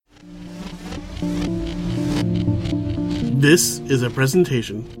This is a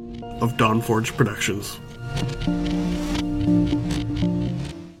presentation of Dawnforge Productions.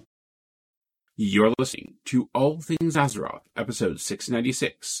 You're listening to All Things Azeroth, episode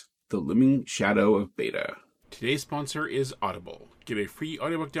 696, The Looming Shadow of Beta. Today's sponsor is Audible. Get a free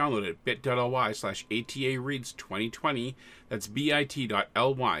audiobook download at bit.ly/ATAReads2020. That's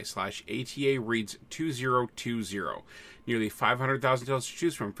bit.ly/ATAReads2020. Nearly 500,000 titles to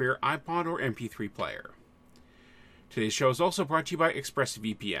choose from for your iPod or MP3 player. Today's show is also brought to you by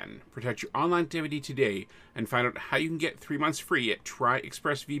ExpressVPN. Protect your online activity today and find out how you can get 3 months free at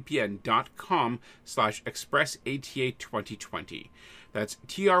tryexpressvpn.com/expressata2020. That's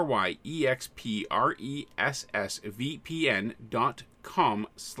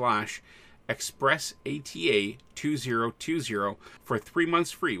tryexpressvpn.com/expressata2020 for 3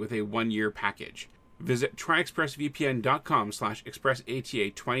 months free with a 1-year package. Visit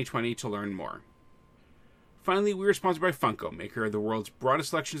tryexpressvpn.com/expressata2020 to learn more. Finally, we are sponsored by Funko, maker of the world's broadest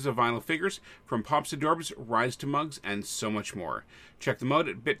selections of vinyl figures, from Pops to Dorbs, Rise to Mugs, and so much more. Check them out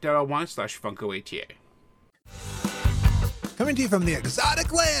at bit.ly/FunkoATA. Coming to you from the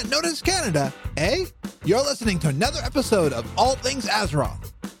exotic land known as Canada, You're listening to another episode of All Things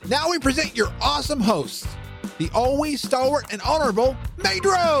Azeroth. Now we present your awesome hosts, the always stalwart and honorable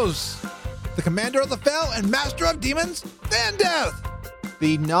Maedros, the commander of the Fel and master of demons, Vandeth,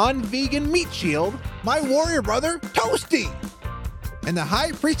 the non-vegan meat shield, my warrior brother, Toasty, and the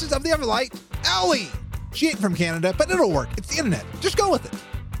high priestess of the Everlight, Ellie. She ain't from Canada, but it'll work. It's the internet. Just go with it.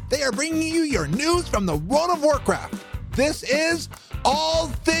 They are bringing you your news from the world of Warcraft. This is All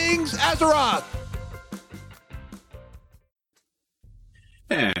Things Azeroth.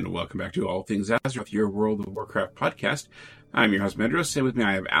 And welcome back to All Things Azeroth, your World of Warcraft podcast. I'm your host, Maedros. Sitting with me,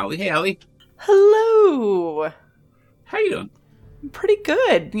 I have Allie. Hey, Allie. Hello. How you doing? Pretty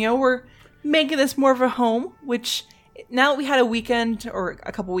good. You know, we're making this more of a home, which now that we had a weekend or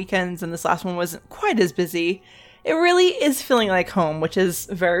a couple weekends and this last one wasn't quite as busy, it really is feeling like home, which is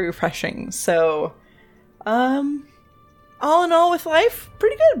very refreshing. So, all in all with life,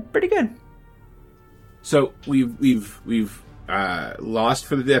 pretty good. So we've lost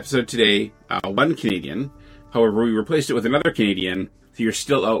for the episode today one Canadian. However, we replaced it with another Canadian. So you're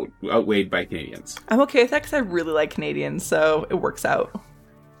still outweighed by Canadians. I'm okay with that because I really like Canadians, so it works out.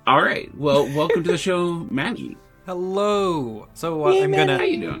 All right. Well, welcome to the show, Manny. Hello. So Hey, I'm Manny. gonna. How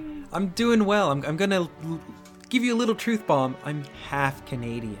you doing? I'm doing well. I'm gonna give you a little truth bomb. I'm half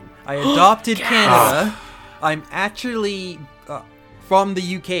Canadian. I adopted Canada. I'm actually from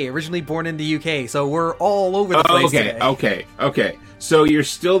the UK, originally born in the UK. So we're all over the place today. Okay. So you're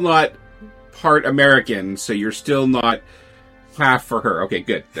still not part American. So you're still not half for her. Okay,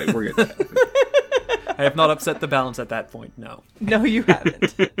 good. We're good. I have not upset the balance at that point. No. No, you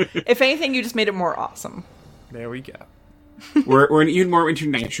haven't. If anything, you just made it more awesome. There we go. we're an even more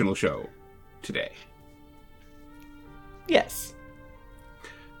international show today. Yes.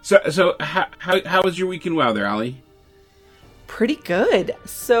 So how was your weekend? Wow, there, Allie. Pretty good.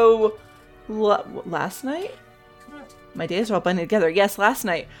 So, last night? My days are all blended together. Yes, last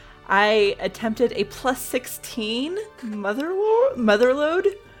night. I attempted a plus 16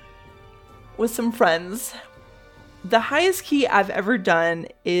 motherload with some friends. The highest key I've ever done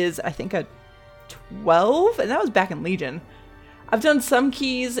is, I think, a 12, and that was back in Legion. I've done some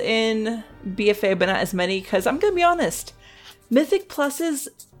keys in BFA, but not as many, because I'm going to be honest, Mythic Pluses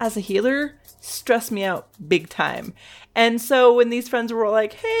as a healer stress me out big time. And so when these friends were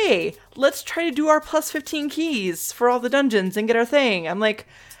like, hey, let's try to do our plus 15 keys for all the dungeons and get our thing, I'm like,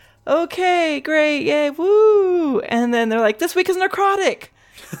 okay, great, yay, woo! And then they're like, this week is necrotic!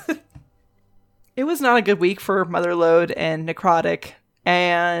 It was not a good week for Motherload and necrotic,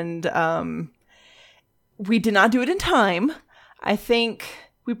 and we did not do it in time. I think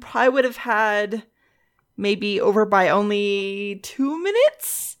we probably would have had maybe over by only 2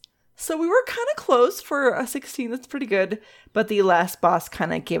 minutes. So we were kind of close for a 16. That's pretty good. But the last boss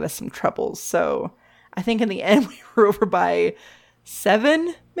kind of gave us some troubles. So I think in the end we were over by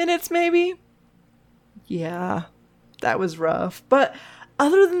 7 minutes maybe. Yeah, that was rough. But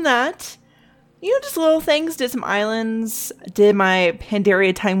other than that, you know, just little things. Did some islands. Did my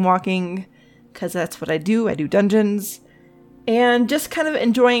Pandaria time walking, because that's what I do. I do dungeons. And just kind of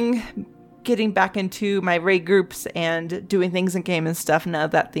enjoying getting back into my raid groups and doing things in game and stuff now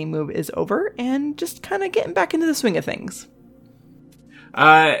that the move is over, and just kind of getting back into the swing of things.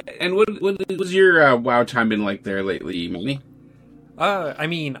 And what was your WoW time been like there lately, Manny? I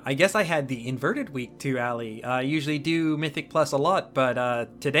mean, I guess I had the inverted week too, Allie. I usually do Mythic Plus a lot,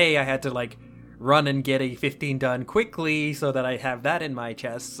 but today I had to, run and get a 15 done quickly so that I have that in my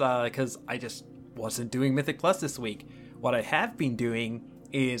chest, because I just wasn't doing Mythic Plus this week. What I have been doing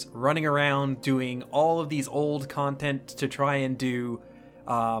is running around doing all of these old content to try and do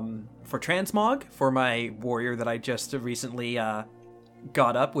for transmog for my warrior that I just recently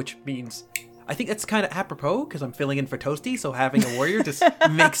got up, which means I think it's kind of apropos because I'm filling in for Toasty, so having a warrior just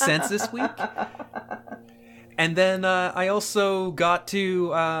makes sense this week. And then I also got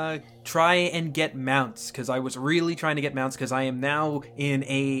to try and get mounts, because I was really trying to get mounts, because I am now in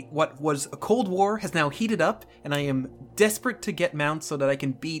what was a Cold War has now heated up, and I am desperate to get mounts so that I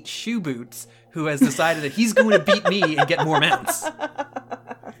can beat Shoe Boots, who has decided that he's going to beat me and get more mounts.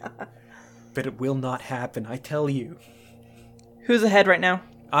 But it will not happen, I tell you. Who's ahead right now?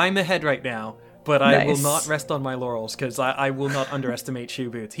 I'm ahead right now, but Nice. I will not rest on my laurels, because I will not underestimate Shoe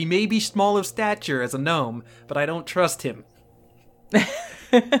Boots. He may be small of stature as a gnome, but I don't trust him.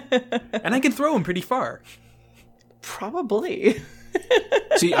 And I can throw him pretty far. Probably.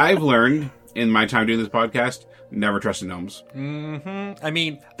 See, I've learned in my time doing this podcast, never trust gnomes. Mm-hmm. I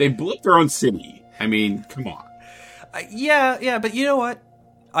mean, They blew up their own city. I mean, come on. yeah, but you know what?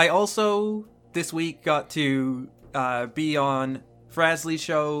 I also, this week, got to be on Frasley's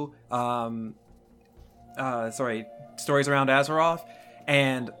show, Stories Around Azeroth,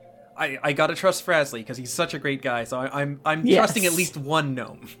 and I gotta trust Frasley, because he's such a great guy, so I'm Yes. trusting at least one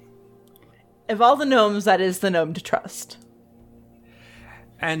gnome. Of all the gnomes, that is the gnome to trust.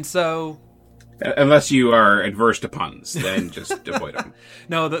 And so, Unless you are adverse to puns, then just avoid them.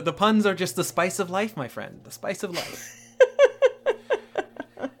 no, the puns are just the spice of life, my friend. The spice of life.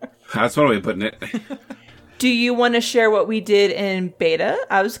 That's one way of putting it. Do you want to share what we did in beta?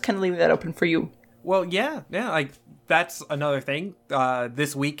 I was kind of leaving that open for you. Well, yeah, that's another thing.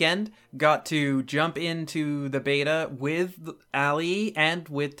 This weekend, got to jump into the beta with Ali and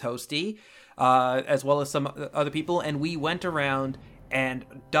with Toasty, as well as some other people, and we went around and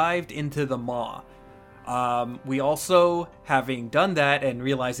dived into the Maw. We also, having done that and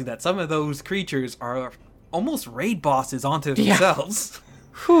realizing that some of those creatures are almost raid bosses onto themselves,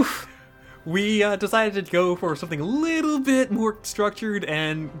 Whew. we decided to go for something a little bit more structured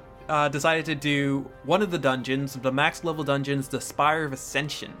and decided to do one of the dungeons, the max level dungeons, the Spire of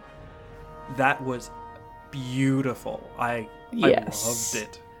Ascension. That was beautiful. I Yes. loved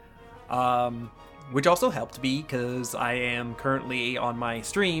it. Which also helped me because I am currently on my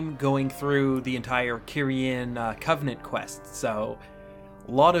stream going through the entire Kyrian Covenant quest. So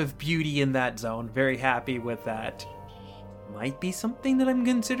a lot of beauty in that zone. Very happy with that. Might be something that I'm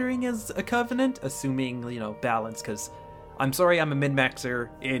considering as a Covenant, assuming, balance, because I'm sorry, I'm a min-maxer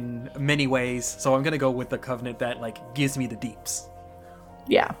in many ways, so I'm gonna go with the Covenant that, gives me the deeps.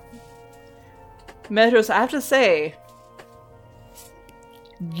 Yeah. Metros, I have to say,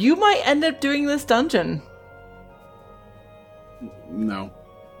 you might end up doing this dungeon. No.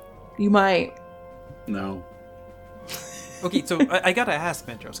 You might. No. Okay, so I gotta ask,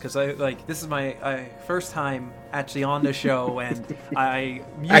 Metros, because this is my first time actually on the show, and I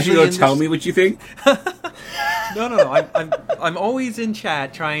usually Actually, don't tell me what you think. No. I'm always in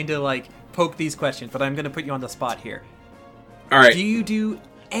chat trying to poke these questions, but I'm gonna put you on the spot here. All right. Do you do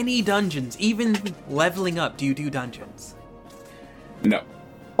any dungeons, even leveling up? Do you do dungeons? No.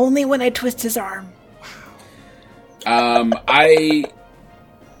 Only when I twist his arm.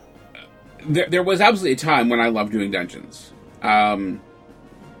 There was absolutely a time when I loved doing dungeons. I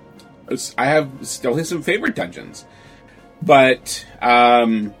have still some favorite dungeons, but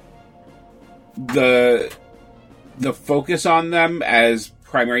the focus on them as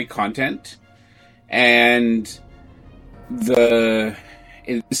primary content and the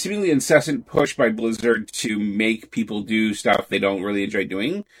seemingly incessant push by Blizzard to make people do stuff they don't really enjoy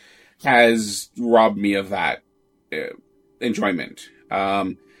doing has robbed me of that enjoyment.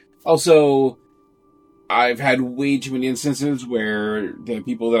 Also, I've had way too many instances where the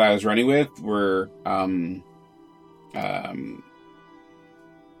people that I was running with were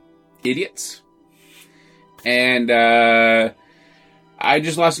idiots, and I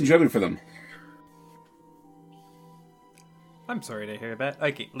just lost enjoyment for them. I'm sorry to hear that.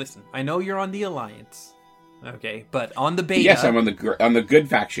 Okay, listen, I know you're on the Alliance, okay, but on the beta... Yes, I'm on the good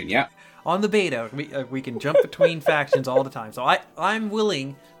faction, yeah. On the beta, we can jump between factions all the time, so I'm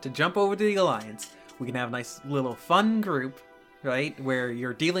willing to jump over to the Alliance. We can have a nice little fun group, right, where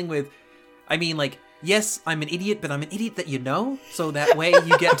you're dealing with... I mean, yes, I'm an idiot, but I'm an idiot that you know, so that way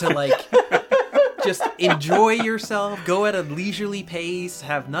you get to, just enjoy yourself, go at a leisurely pace,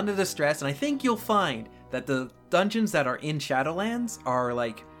 have none of the stress, and I think you'll find that the dungeons that are in Shadowlands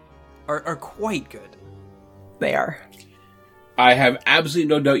are quite good. They are. I have absolutely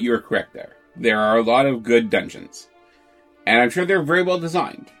no doubt you are correct there. There are a lot of good dungeons, and I'm sure they're very well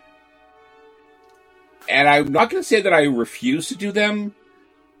designed. And I'm not going to say that I refuse to do them.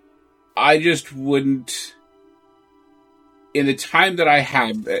 I just wouldn't... In the time that I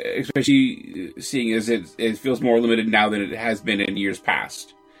have, especially seeing as it feels more limited now than it has been in years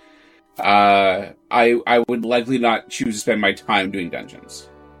past, I would likely not choose to spend my time doing dungeons.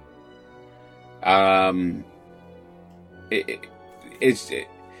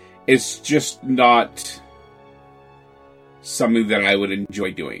 It's just not something that I would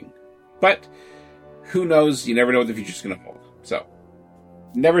enjoy doing. But who knows? You never know what the future's going to hold. So,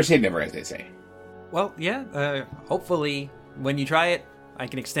 never say never, as they say. Well, yeah. Hopefully, when you try it, I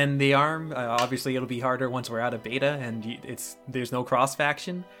can extend the arm. Obviously, it'll be harder once we're out of beta and there's no cross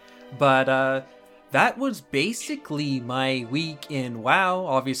faction. But that was basically my week in WoW.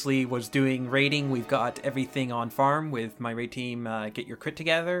 Obviously, was doing raiding. We've got everything on farm with my raid team. Get your crit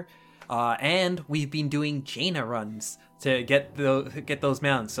together, and we've been doing Jaina runs to get those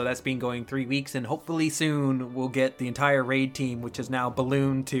mounts. So that's been going 3 weeks, and hopefully soon we'll get the entire raid team, which is now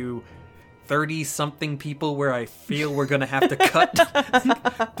ballooned to 30-something people, where I feel we're going to have to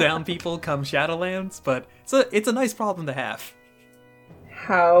cut down people come Shadowlands, but it's a nice problem to have.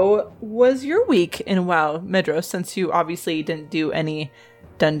 How was your week in WoW, Medros, since you obviously didn't do any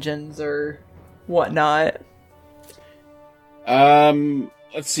dungeons or whatnot?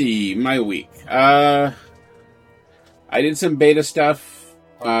 Let's see, my week. I did some beta stuff,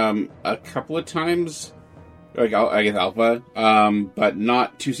 a couple of times. Like, I guess alpha, but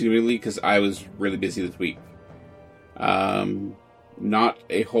not too significantly because I was really busy this week. Not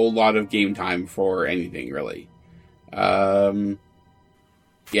a whole lot of game time for anything, really.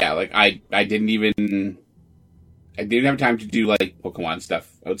 Yeah, like, I didn't have time to do, like, Pokemon stuff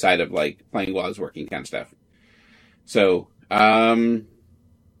outside of, like, playing while I was working kind of stuff. So, yeah,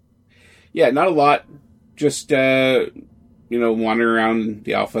 not a lot. Just, wandering around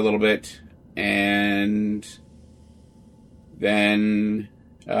the alpha a little bit. And then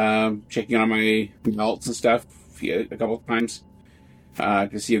checking on my melts and stuff a couple of times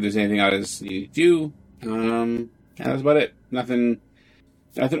to see if there's anything I was needing to do. And that's about it. Nothing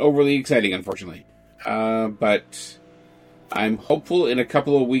overly exciting, unfortunately. But I'm hopeful in a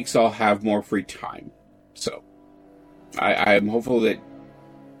couple of weeks I'll have more free time. So I'm hopeful that,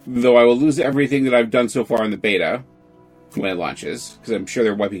 though I will lose everything that I've done so far in the beta when it launches, because I'm sure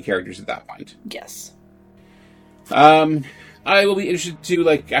they're wiping characters at that point. Yes. I will be interested to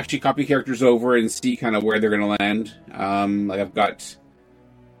actually copy characters over and see kind of where they're going to land. I've got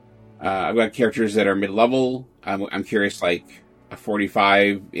characters that are mid-level. I'm curious, a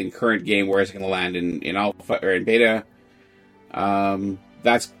 45 in current game, where it's going to land in alpha or in beta.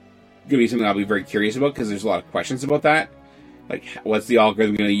 That's going to be something I'll be very curious about, because there's a lot of questions about that. Like, what's the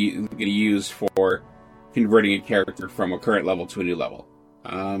algorithm going to use for converting a character from a current level to a new level?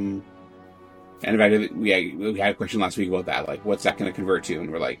 And in fact, we had a question last week about that. Like, what's that going to convert to?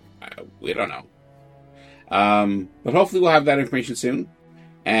 And we're like, we don't know. But hopefully we'll have that information soon,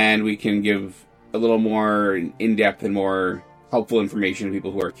 and we can give a little more in-depth and more helpful information to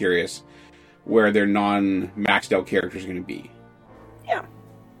people who are curious where their non-maxed out characters are going to be. Yeah.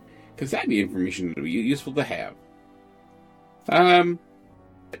 Because that'd be information that would be useful to have.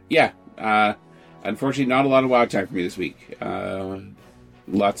 Yeah. Unfortunately, not a lot of WoW time for me this week.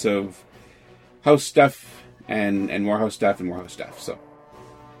 Lots of house stuff and more house stuff and more house stuff. So,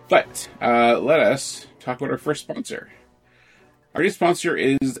 but let us talk about our first sponsor. Our new sponsor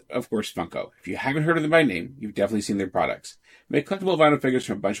is, of course, Funko. If you haven't heard of them by name, you've definitely seen their products. They make collectible vinyl figures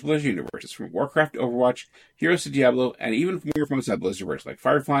from a bunch of Blizzard universes, from Warcraft to Overwatch, Heroes to Diablo, and even from outside Blizzard universe like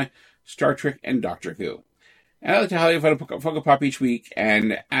Firefly, Star Trek, and Doctor Who. And I like to highlight a Funko Pop each week,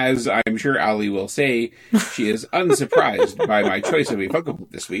 and as I'm sure Ali will say, she is unsurprised by my choice of a Funko Pop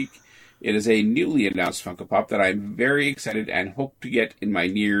this week. It is a newly announced Funko Pop that I'm very excited and hope to get in my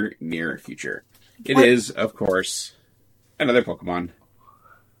near future. It is, of course, another Pokemon.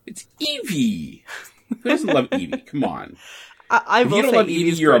 It's Eevee. Who doesn't love Eevee? Come on. I if will you don't say love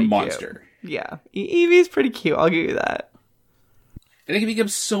Eevee's Eevee, you're a pretty monster. Cute. Yeah. Eevee's pretty cute. I'll give you that. And it can become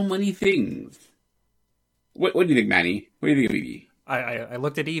so many things. What do you think, Manny? What do you think of Eevee? I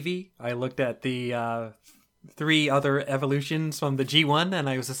looked at Eevee. I looked at the 3 other evolutions from the G1, and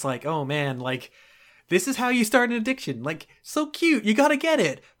I was just like, oh man, this is how you start an addiction. So cute, you gotta get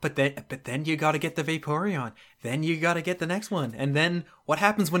it. But then you gotta get the Vaporeon. Then you gotta get the next one. And then what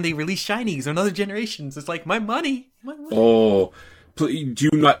happens when they release shinies or other generations? It's like, my money. Oh,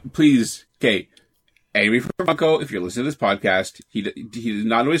 please. Okay, anybody from Funko, if you're listening to this podcast, he does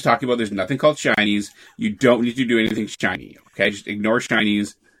not always talk about there's nothing called shinies. You don't need to do anything shiny. Okay, just ignore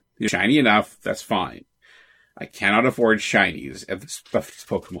shinies. You're shiny enough, that's fine. I cannot afford shinies of this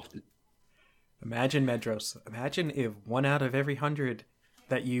Pokemon. Imagine, Medros. Imagine if 1 out of every 100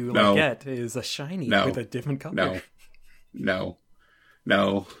 that you No. get is a shiny No. with a different color. No.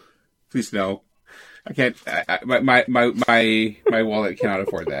 Please no. I can't. My wallet cannot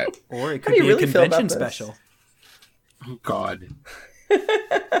afford that. Or it How could do you be really a feel about convention this? special. Oh God.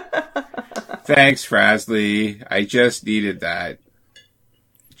 Thanks, Frasley. I just needed that.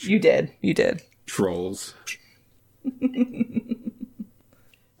 You did. Trolls.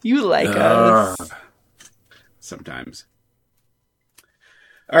 You like us. Sometimes.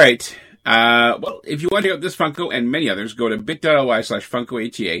 All right. Well, if you want to check out this Funko and many others, go to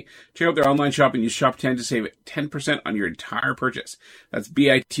bit.ly/FunkoATA. Check out their online shop and use Shop 10 to save 10% on your entire purchase. That's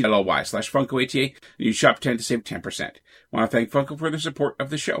bit.ly/FunkoATA and use Shop 10 to save 10%. I want to thank Funko for their support of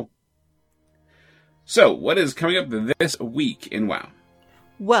the show. So, what is coming up this week in WoW?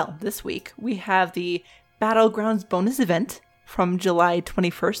 Well, this week we have the Battlegrounds bonus event from July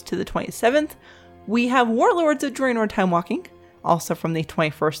 21st to the 27th. We have Warlords of Draenor Time Walking, also from the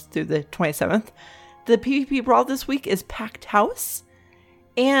 21st through the 27th. The PvP Brawl this week is Packed House.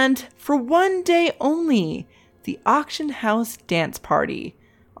 And for one day only, the Auction House Dance Party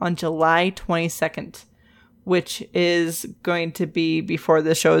on July 22nd, which is going to be before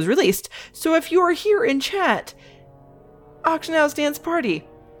the show is released. So if you are here in chat, Auction House Dance Party,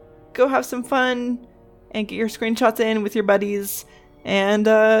 go have some fun and get your screenshots in with your buddies. And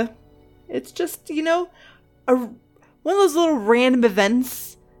it's just, one of those little random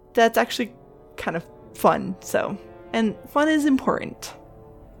events that's actually kind of fun. So, and fun is important.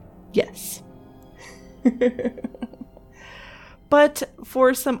 Yes. But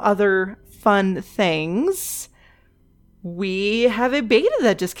for some other fun things, we have a beta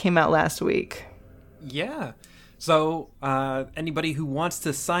that just came out last week. Yeah. So, anybody who wants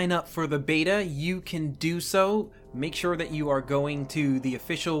to sign up for the beta, you can do so. Make sure that you are going to the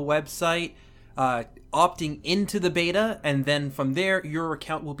official website, opting into the beta, and then from there, your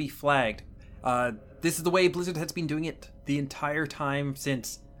account will be flagged. This is the way Blizzard has been doing it the entire time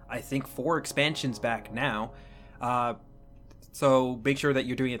since, I think, 4 expansions back now. So make sure that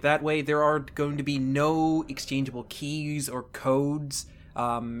you're doing it that way. There are going to be no exchangeable keys or codes.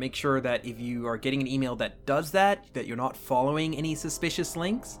 Make sure that if you are getting an email that does that you're not following any suspicious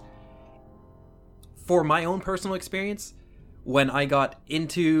links. For my own personal experience, when I got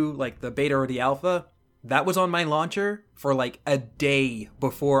into the beta or the alpha, that was on my launcher for a day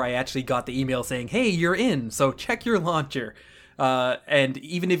before I actually got the email saying, hey, you're in, so check your launcher. And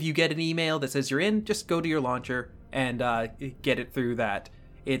even if you get an email that says you're in, just go to your launcher and get it through that.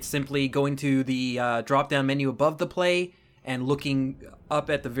 It's simply going to the drop-down menu above the play and looking up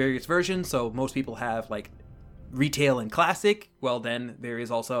at the various versions. So most people have retail and classic. Well, then there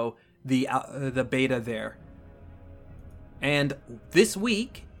is also the beta there. And this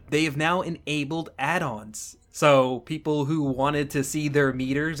week they have now enabled add-ons. So people who wanted to see their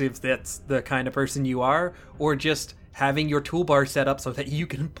meters, if that's the kind of person you are, or just having your toolbar set up so that you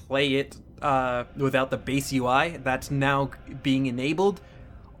can play it without the base UI, that's now being enabled.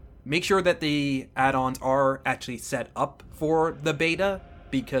 Make sure that the add-ons are actually set up for the beta,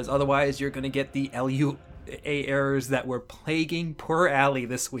 because otherwise you're going to get the LUA errors that were plaguing poor Allie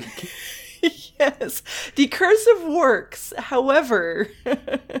this week. Yes, the cursive works. However,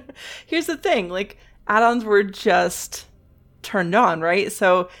 here's the thing, add-ons were just turned on, right?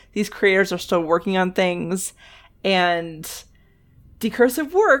 So these creators are still working on things, and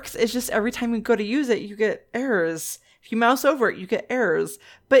decursive works. It's just every time you go to use it, you get errors. If you mouse over it, you get errors.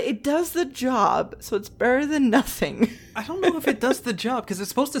 But it does the job, so it's better than nothing. I don't know if it does the job, because it's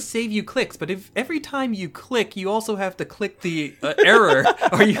supposed to save you clicks, but if every time you click, you also have to click the error,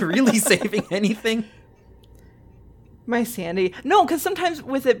 are you really saving anything? My sanity. No, because sometimes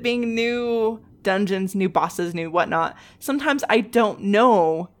with it being new dungeons, new bosses, new whatnot, sometimes I don't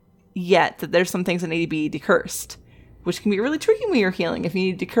know yet that there's some things that need to be decursed, which can be really tricky when you're healing. If you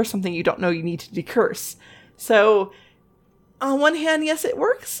need to decurse something you don't know you need to decurse. So on one hand, yes, it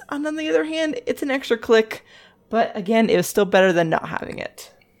works. On the other hand, it's an extra click. But again, it was still better than not having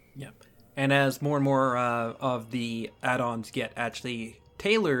it. Yep. And as more and more of the add-ons get actually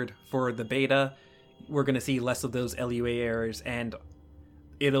tailored for the beta, we're going to see less of those LUA errors, and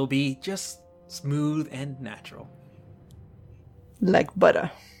it'll be just smooth and natural. Like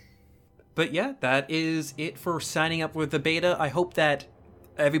butter. But yeah, that is it for signing up with the beta. I hope that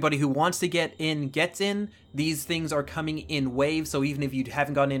everybody who wants to get in gets in. These things are coming in waves, so even if you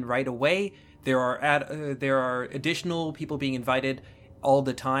haven't gotten in right away, there are additional people being invited all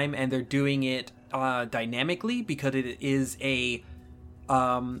the time, and they're doing it dynamically because it is a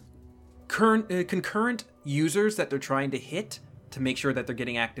concurrent users that they're trying to hit to make sure that they're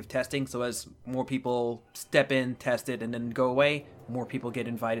getting active testing. So as more people step in, test it, and then go away, more people get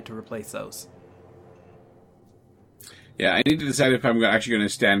invited to replace those. Yeah, I need to decide if I'm actually going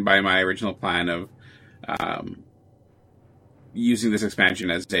to stand by my original plan of using this expansion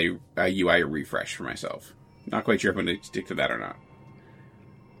as a UI refresh for myself. Not quite sure if I'm going to stick to that or not.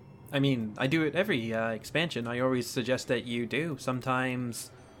 I mean, I do it every expansion. I always suggest that you do.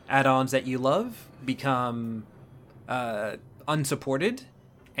 Sometimes add-ons that you love become unsupported,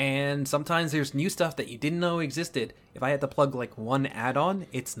 and sometimes there's new stuff that you didn't know existed. If I had to plug like one add-on,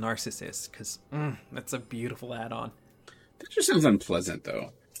 it's Narcissus, because that's a beautiful add-on. That just sounds unpleasant,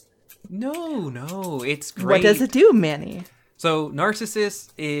 though. No, it's great. What does it do, Manny? So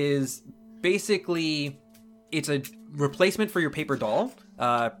Narcissus is basically, it's a replacement for your paper doll,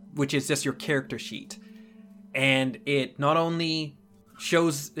 which is just your character sheet. And it not only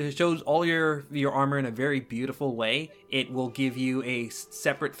shows all your armor in a very beautiful way, it will give you a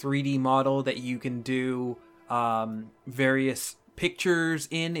separate 3D model that you can do various pictures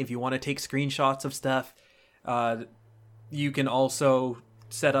in if you want to take screenshots of stuff. You can also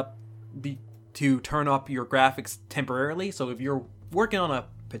set up to turn up your graphics temporarily. So if you're working on a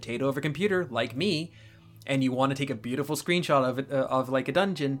potato of a computer like me, and you want to take a beautiful screenshot of it, of like a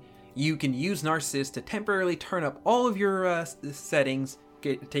dungeon, you can use Narcissus to temporarily turn up all of your settings,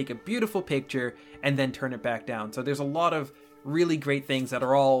 take a beautiful picture, and then turn it back down. So there's a lot of really great things that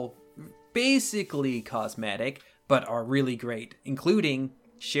are all basically cosmetic, but are really great, including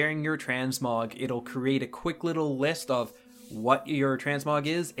sharing your transmog. It'll create a quick little list of what your transmog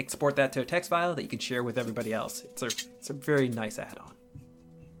is, export that to a text file that you can share with everybody else. It's a very nice add-on.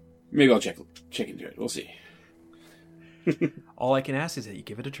 Maybe I'll check into it. We'll see. All I can ask is that you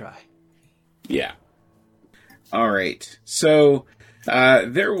give it a try. Yeah. All right. So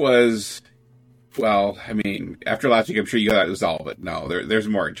there was, well, I mean, after last week, I'm sure you got this all, but no, there's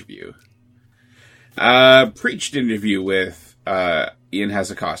more interview. Preached interview with Ian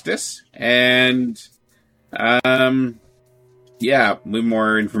Hazzikostas, and yeah, with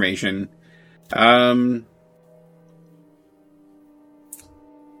more information.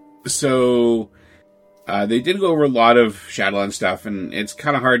 So they did go over a lot of Shadowlands stuff, and it's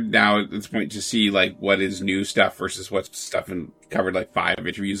kind of hard now at this point to see like what is new stuff versus what's stuff covered like 5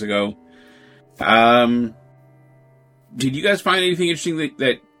 interviews ago. Did you guys find anything interesting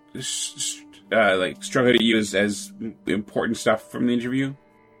that like struck out at you as important stuff from the interview?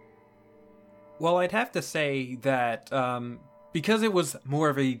 Well, I'd have to say that because it was more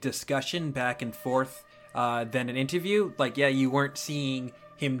of a discussion back and forth than an interview, like, yeah, you weren't seeing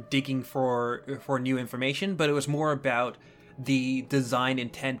him digging for new information, but it was more about the design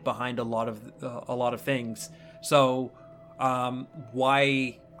intent behind a lot of things. So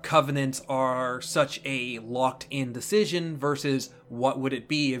why covenants are such a locked-in decision versus what would it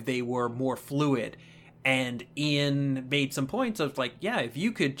be if they were more fluid. And Ian made some points of like, yeah, if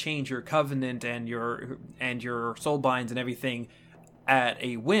you could change your covenant and your soulbinds and everything at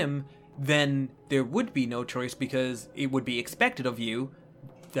a whim, then there would be no choice, because it would be expected of you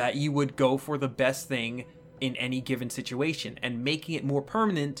that you would go for the best thing in any given situation. And making it more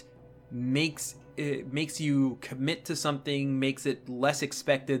permanent makes you commit to something, makes it less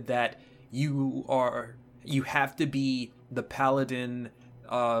expected that you have to be the paladin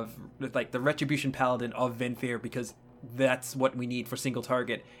of, like, the Retribution Paladin of Venthyr, because that's what we need for single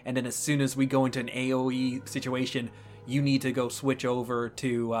target. And then as soon as we go into an AoE situation, you need to go switch over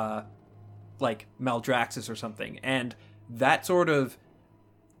to like Maldraxxus or something. And that sort of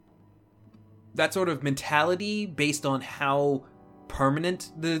mentality, based on how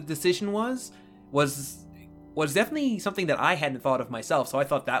permanent the decision was definitely something that I hadn't thought of myself. So I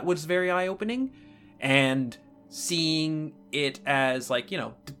thought that was very eye-opening. And seeing it as, like, you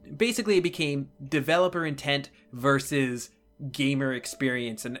know, basically it became developer intent versus gamer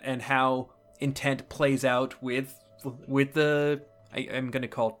experience, and how intent plays out with the, I'm going to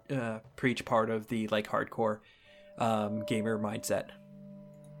call Preach part of the, like, hardcore gamer mindset.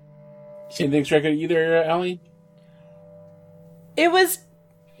 Anything struck out either, Allie? It was,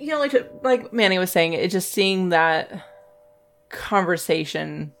 you know, like Manny was saying, it just, seeing that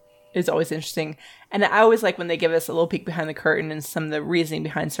conversation is always interesting. And I always like when they give us a little peek behind the curtain and some of the reasoning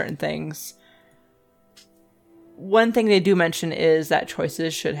behind certain things. One thing they do mention is that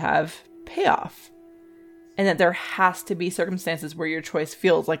choices should have payoff, and that there has to be circumstances where your choice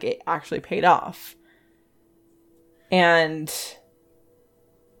feels like it actually paid off. And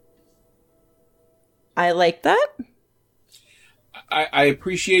I like that. I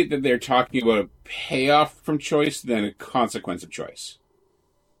appreciate that they're talking about a payoff from choice than a consequence of choice.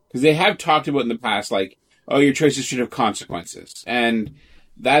 Because they have talked about in the past, like, oh, your choices should have consequences. And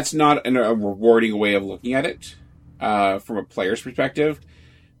that's not a rewarding way of looking at it from a player's perspective,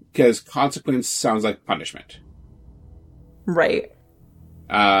 because consequence sounds like punishment. Right.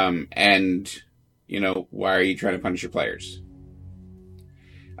 And, why are you trying to punish your players?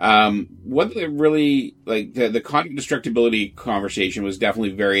 What really, the content destructibility conversation was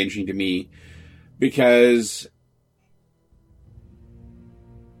definitely very interesting to me, because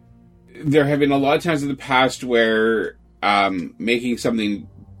there have been a lot of times in the past where making something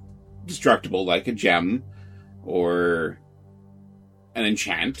destructible, like a gem or an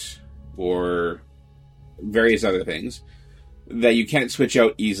enchant or various other things that you can't switch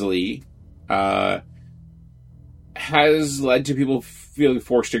out easily, has led to people feeling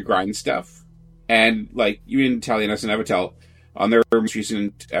forced to grind stuff. And even Talianas and Evitel, on their most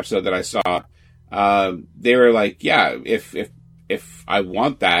recent episode that I saw, they were like, yeah, if I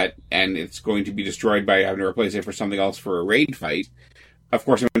want that and it's going to be destroyed by having to replace it for something else for a raid fight, of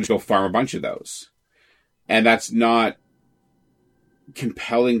course I'm going to go farm a bunch of those. And that's not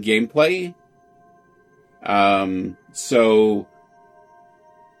compelling gameplay. So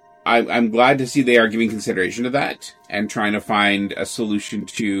I'm glad to see they are giving consideration to that and trying to find a solution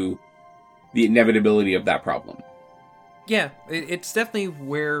to the inevitability of that problem. Yeah, it's definitely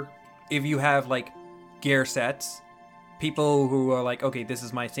where, if you have gear sets, people who are like, okay, this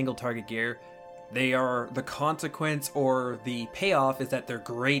is my single target gear, they are, the consequence or the payoff is that they're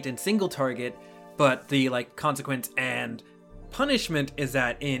great in single target, but the consequence and punishment is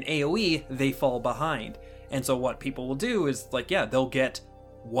that in AoE they fall behind. And so what people will do is they'll get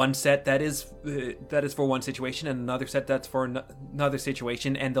one set that is for one situation and another set that's for another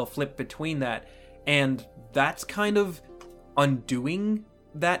situation, and they'll flip between that. And that's kind of undoing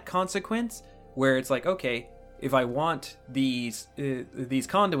that consequence, where it's okay, if I want these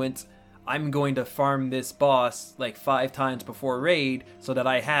conduits, I'm going to farm this boss 5 times before raid so that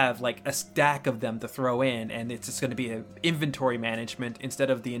I have a stack of them to throw in, and it's just going to be an inventory management instead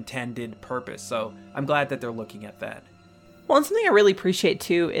of the intended purpose. So I'm glad that they're looking at that. Well, and something I really appreciate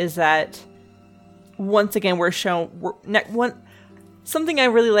too is that once again something I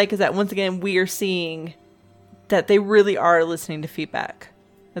really like is that once again we are seeing that they really are listening to feedback,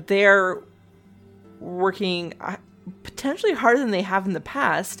 that they are working potentially harder than they have in the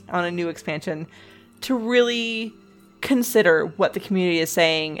past on a new expansion to really consider what the community is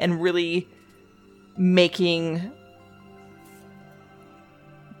saying and really making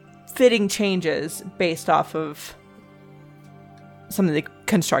fitting changes based off of some of the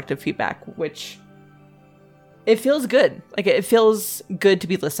constructive feedback, which it feels good. It feels good to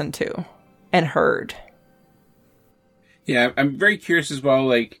be listened to and heard. Yeah, I'm very curious as well,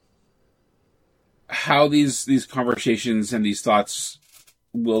 how these conversations and these thoughts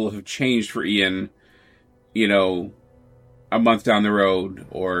will have changed for Ian, a month down the road,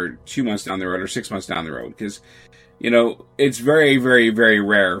 or 2 months down the road, or 6 months down the road. Because, it's very, very, very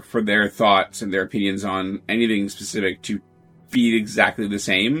rare for their thoughts and their opinions on anything specific to be exactly the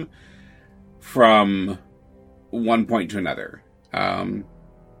same from one point to another.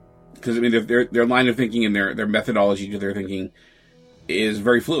 Because, their line of thinking and their methodology to their thinking is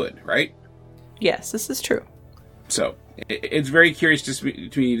very fluid, right? Yes, this is true. So it's very curious to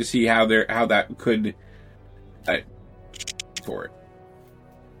me to see how that could for it,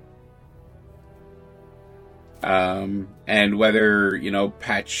 and whether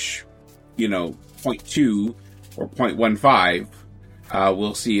patch 0.2 or 0.15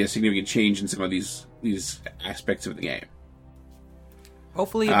 we'll see a significant change in some of these aspects of the game.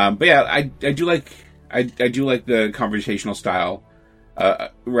 Hopefully, but yeah, I do like the conversational style.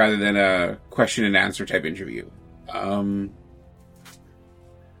 Rather than a question and answer type interview. I'm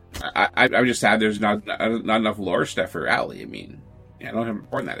just sad there's not enough lore stuff for Allie. I don't know how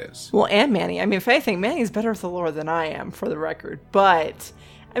important that is. Well, and Manny. If anything, Manny's better with the lore than I am, for the record. But,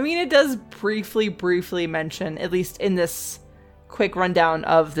 it does briefly mention, at least in this quick rundown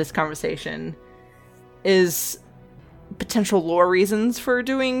of this conversation, is potential lore reasons for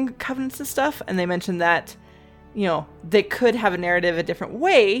doing covenants and stuff. And they mentioned that they could have a narrative a different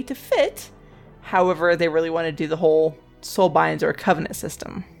way to fit. However, they really want to do the whole soul binds or covenant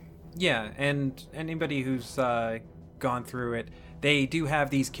system. Yeah, and anybody who's gone through it, they do have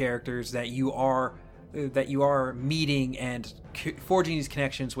these characters that you are meeting and forging these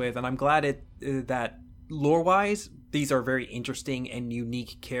connections with, and I'm glad that lore-wise, these are very interesting and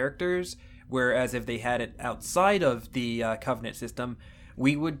unique characters, whereas if they had it outside of the covenant system,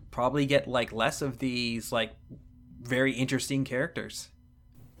 we would probably get less of these very interesting characters.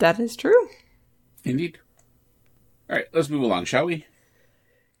 That is true. Indeed. All right, let's move along, shall we?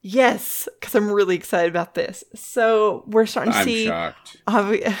 Yes, because I'm really excited about this. So we're starting to see. I'm shocked.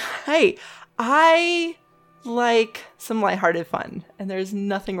 Hey, I like some lighthearted fun, and there's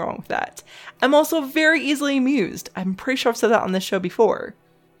nothing wrong with that. I'm also very easily amused. I'm pretty sure I've said that on this show before.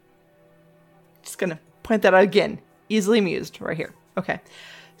 Just gonna point that out again. Easily amused, right here. Okay,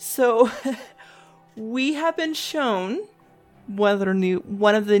 so we have been shown one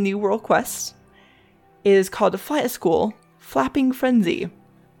of the new world quests is called Flight School Flapping Frenzy.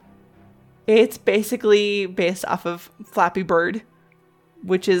 It's basically based off of Flappy Bird,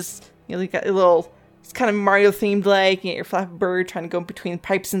 which is, you know, you got a little, it's kind of Mario themed, like, you get your Flappy Bird trying to go between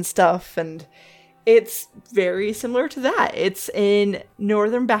pipes and stuff, and it's very similar to that. It's in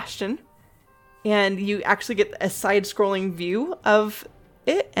Northern Bastion, and you actually get a side-scrolling view of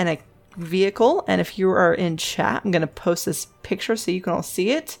it and a vehicle, and if you are in chat, I'm going to post this picture so you can all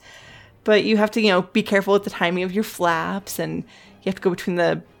see it, but you have to, you know, be careful with the timing of your flaps, and you have to go between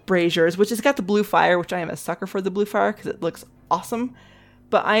the braziers, which has got the blue fire, which I am a sucker for the blue fire because it looks awesome.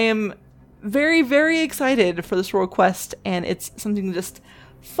 But I am very, very excited for this world quest, and it's something just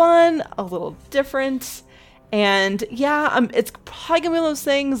fun, a little different, and yeah, it's probably gonna be one of those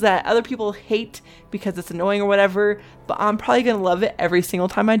things that other people hate because it's annoying or whatever, but I'm probably gonna love it every single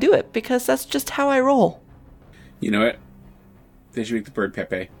time I do it because that's just how I roll. You know what? They should make the bird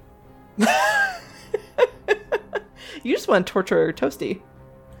Pepe. You just want to torture Toasty.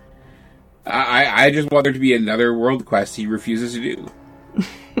 I just want there to be another world quest he refuses to do.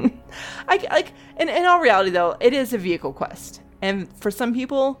 In all reality, though, it is a vehicle quest, and for some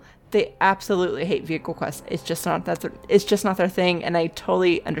people, they absolutely hate vehicle quests. It's just not their thing, and I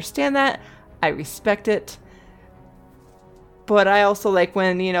totally understand that. I respect it, but I also like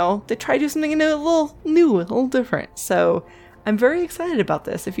when, you know, they try to do something a little different. So I'm very excited about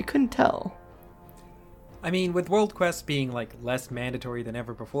this. If you couldn't tell. I mean, with world quests being like less mandatory than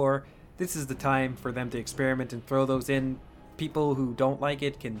ever before, this is the time for them to experiment and throw those in. People who don't like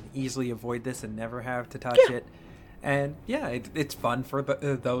it can easily avoid this and never have to touch it. And yeah, it's fun for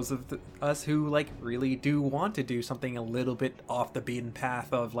those of us who like really do want to do something a little bit off the beaten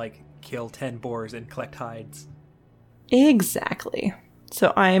path of like kill 10 boars and collect hides. Exactly.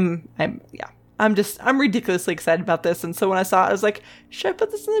 So I'm ridiculously excited about this. And so when I saw it, I was like, should I put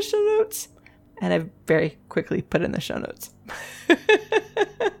this in the show notes? And I very quickly put it in the show notes.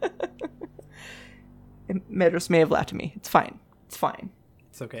 Medros may have laughed at me. It's fine. It's fine.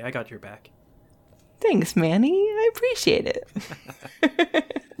 It's okay. I got your back. Thanks, Manny. I appreciate it.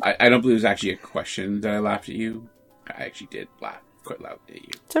 I don't believe it was actually a question that I laughed at you. I actually did laugh quite loudly at you.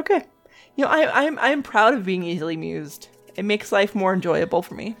 It's okay. You know, I'm proud of being easily amused. It makes life more enjoyable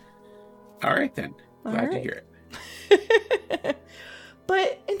for me. All right, then. Glad to hear it.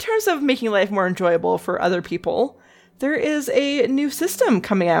 But in terms of making life more enjoyable for other people, there is a new system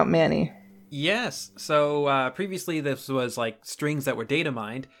coming out, Manny. Yes. So previously this was like strings that were data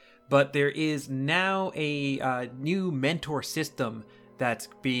mined, but there is now a new mentor system that's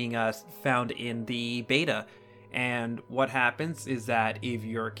being found in the beta. And what happens is that if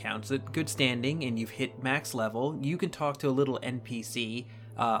your account's at good standing and you've hit max level, you can talk to a little NPC.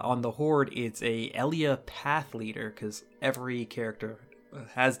 On the Horde, it's a Elia Path Leader, because every character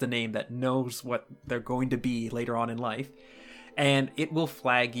has the name that knows what they're going to be later on in life. And it will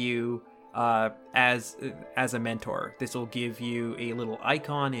flag you as a mentor. This will give you a little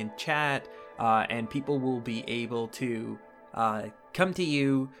icon in chat, and people will be able to come to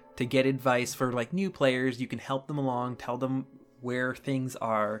you to get advice for like new players. You can help them along, tell them where things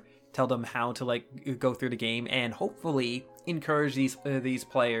are, tell them how to like go through the game, and hopefully encourage these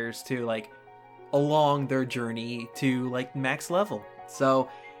players to like along their journey to like max level. So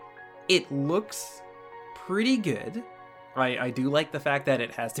it looks pretty good. I do like the fact that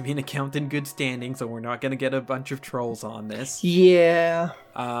it has to be an account in good standing, so we're not going to get a bunch of trolls on this. Yeah.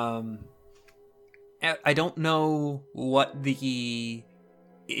 I don't know what the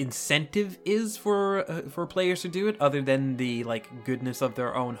incentive is for players to do it, other than the like goodness of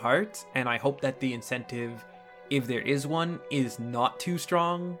their own hearts, and I hope that the incentive, if there is one, is not too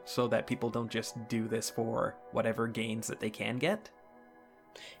strong, so that people don't just do this for whatever gains that they can get.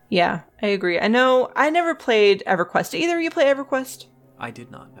 Yeah, I agree. I know I never played EverQuest. Either of you play EverQuest? I did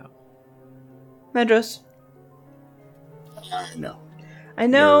not know. Medros? No. I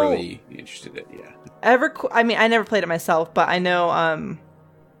know. Never really interested in it, yeah. I mean, I never played it myself, but I know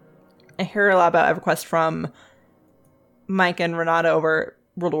I hear a lot about EverQuest from Mike and Renata over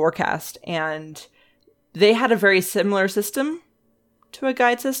World of Warcast, and they had a very similar system to a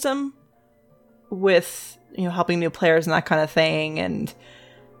guide system with, you know, helping new players and that kind of thing, and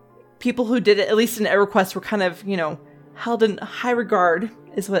people who did it, at least in EverQuest, were kind of, you know, held in high regard,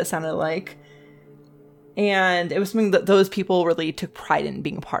 is what it sounded like. And it was something that those people really took pride in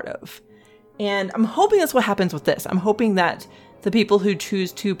being a part of. And I'm hoping that's what happens with this. I'm hoping that the people who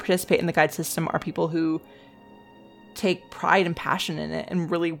choose to participate in the guide system are people who take pride and passion in it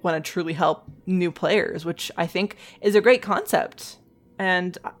and really want to truly help new players, which I think is a great concept.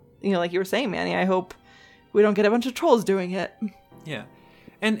 And, like you were saying, Manny, I hope we don't get a bunch of trolls doing it. Yeah.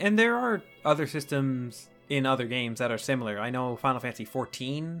 And there are other systems in other games that are similar. I know Final Fantasy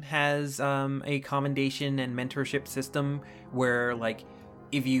XIV has a commendation and mentorship system where, like,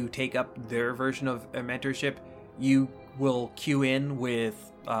 if you take up their version of a mentorship, you will queue in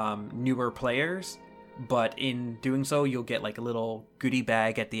with newer players, but in doing so, you'll get like a little goodie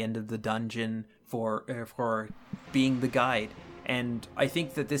bag at the end of the dungeon for being the guide. And I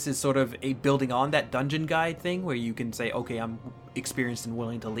think that this is sort of a building on that dungeon guide thing where you can say, okay, I'm experienced and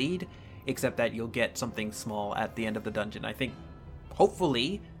willing to lead, except that you'll get something small at the end of the dungeon. I think,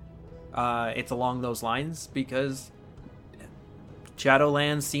 hopefully, it's along those lines, because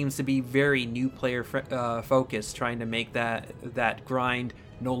Shadowlands seems to be very new player focused, trying to make that grind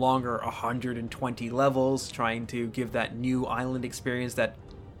no longer 120 levels, trying to give that new island experience that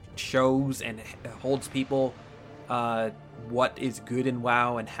shows and holds people what is good in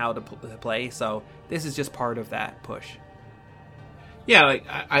WoW and how to play. So this is just part of that push. Yeah, like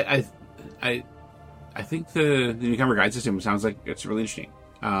I think the newcomer guide system sounds like it's really interesting.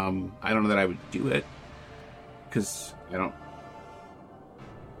 I don't know that I would do it because I don't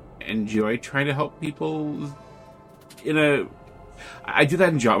enjoy trying to help people I do that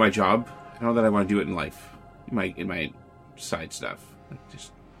in my job. I don't know that I want to do it in life, in my side stuff. I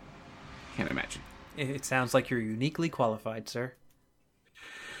just can't imagine. It sounds like you're uniquely qualified, sir.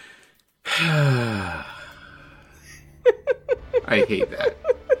 I hate that.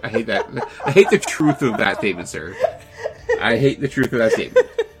 I hate that. I hate the truth of that statement, sir. I hate the truth of that statement.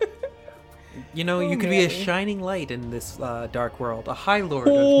 You could be a shining light in this dark world, a high lord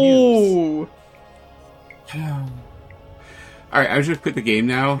of noobs. All right, I was just quit the game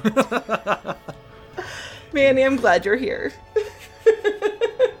now. Manny, I'm glad you're here.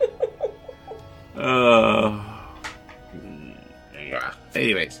 Yeah.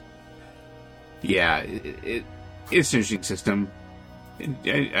 Anyways, yeah, it's an interesting system.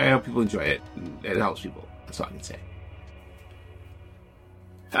 I hope people enjoy it. It helps people. That's all I can say.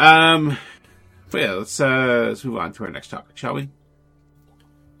 But yeah, let's move on to our next topic, shall we?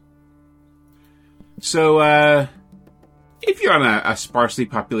 So, if you're on a sparsely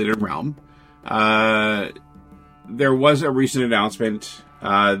populated realm, there was a recent announcement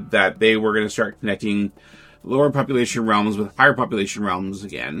that they were going to start connecting lower population realms with higher population realms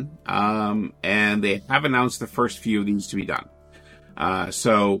again. And they have announced the first few of these to be done.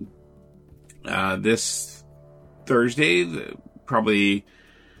 So this Thursday, probably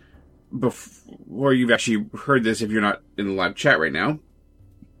before you've actually heard this, if you're not in the live chat right now,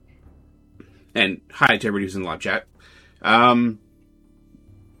 and hi to everybody who's in the live chat,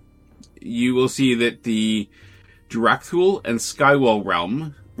 you will see that the Drakthul and Skywell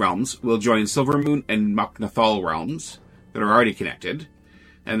realms will join Silvermoon and Mok'Nathal realms that are already connected.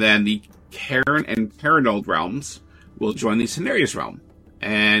 And then the Cairn and Paranold realms will join the Cenarius realm.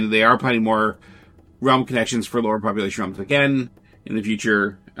 And they are planning more realm connections for lower population realms again in the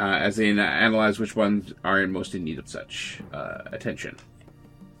future, as they analyze which ones are most in need of such attention.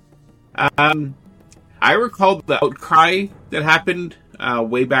 I recall the outcry that happened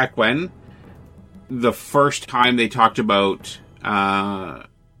way back when. The first time they talked about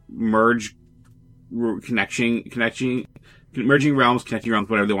merging realms, connecting realms,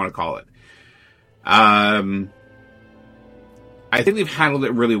 whatever they want to call it. I think they've handled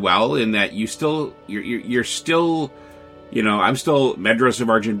it really well in that you're still, I'm still Medros of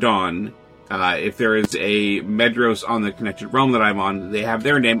Argent Dawn. If there is a Medros on the connected realm that I'm on, they have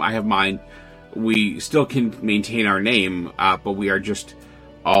their name, I have mine. We still can maintain our name, but we are just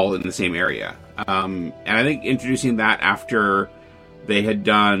all in the same area. And I think introducing that after they had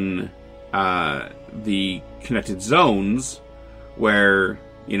done the connected zones, where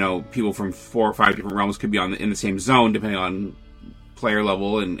people from 4 or 5 different realms could be in the same zone, depending on player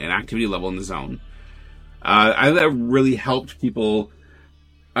level and activity level in the zone. I think that really helped people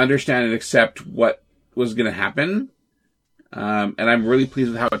understand and accept what was going to happen. And I'm really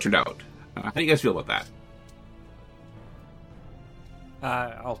pleased with how it turned out. How do you guys feel about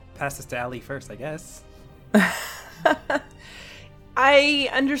that? I'll pass this to Ali first, I guess. I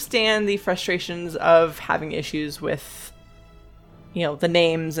understand the frustrations of having issues with, the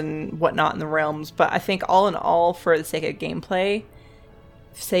names and whatnot in the realms, but I think all in all, for the sake of gameplay,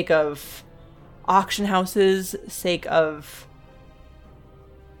 sake of auction houses' sake of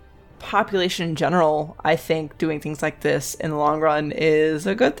population in general, I think doing things like this in the long run is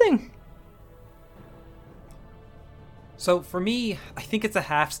a good thing. So for me, I think it's a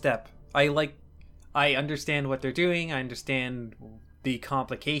half step. I understand what they're doing. I understand the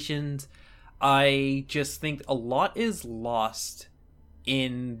complications. I just think a lot is lost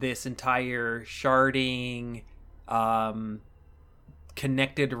in this entire sharding,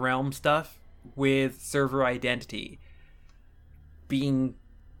 connected realm stuff with server identity. Being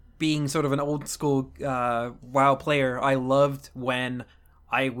sort of an old school WoW player, I loved when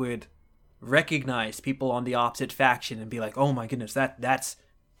I would recognize people on the opposite faction and be like, "Oh my goodness, that's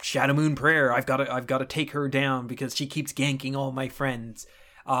Shadowmoon Prayer. I've got to take her down because she keeps ganking all my friends."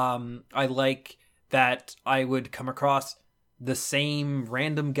 I like that I would come across the same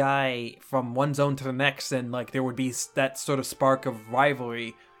random guy from one zone to the next, and like there would be that sort of spark of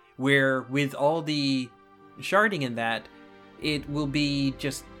rivalry, where with all the sharding in that, it will be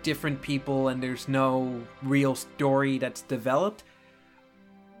just different people and there's no real story that's developed.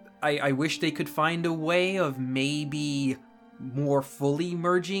 I wish they could find a way of maybe more fully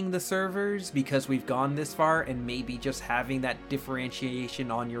merging the servers, because we've gone this far, and maybe just having that differentiation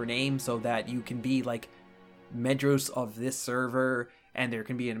on your name so that you can be like Medros of this server and there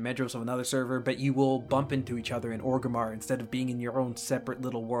can be a Medros of another server, but you will bump into each other in Orgrimmar instead of being in your own separate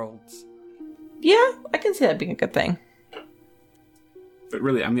little worlds. Yeah, I can see that being a good thing. But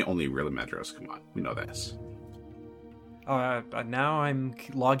really, I'm the only real Medros. Come on, we know this. Now I'm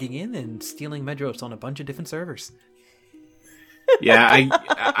logging in and stealing Medros on a bunch of different servers. Yeah,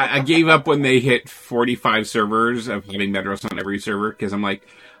 I gave up when they hit 45 servers of having Medros on every server, because I'm like,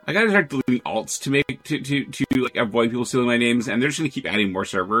 I gotta start deleting alts to make to like avoid people stealing my names, and they're just gonna keep adding more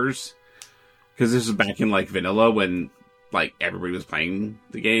servers. Because this was back in like vanilla when like everybody was playing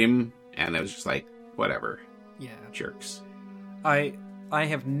the game, and it was just like whatever. Yeah, jerks. I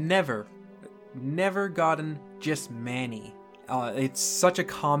have never gotten just Manny. It's such a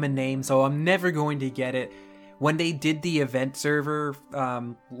common name, so I'm never going to get it. When they did the event server,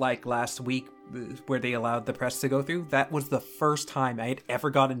 like last week, where they allowed the press to go through, that was the first time I had ever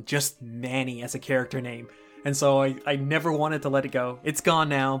gotten just Manny as a character name. And so I never wanted to let it go. It's gone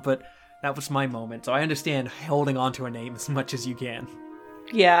now, but that was my moment. So I understand holding on to a name as much as you can.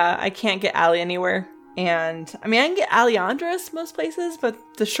 Yeah, I can't get Ali anywhere. And, I mean, I can get Aliandros most places, but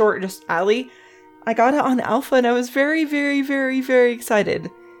the short, just Ali, I got it on Alpha, and I was very, very, very, very excited.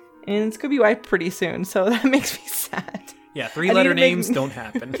 And it's going to be wiped pretty soon, so that makes me sad. Yeah, 3-letter names don't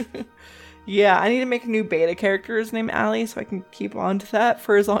happen. Yeah, I need to make new beta characters named Ali, so I can keep on to that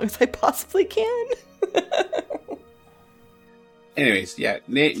for as long as I possibly can. Anyways, yeah,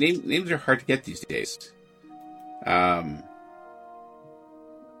 names are hard to get these days. I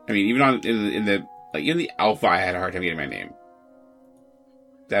mean, even in the alpha, I had a hard time getting my name.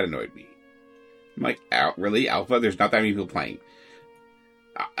 That annoyed me. I'm like, really, alpha? There's not that many people playing.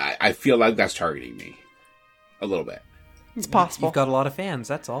 I feel like that's targeting me a little bit. It's possible. You've got a lot of fans,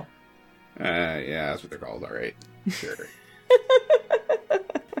 that's all. Yeah, that's what they're called, all right. Sure.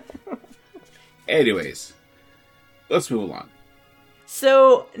 Anyways, let's move along.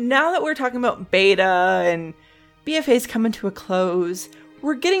 So now that we're talking about beta and BFA's coming to a close,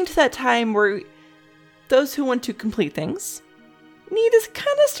 we're getting to that time where those who want to complete things need to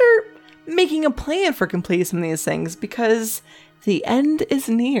kind of start making a plan for completing some of these things, because the end is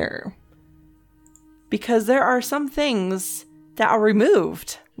near. Because there are some things that are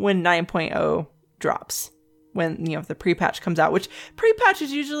removed when 9.0 drops. When, the pre-patch comes out, which pre-patch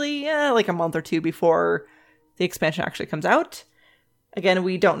is usually like a month or two before the expansion actually comes out. Again,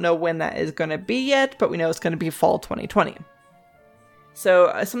 we don't know when that is going to be yet, but we know it's going to be fall 2020.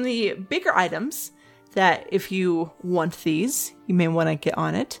 So some of the bigger items that if you want these, you may want to get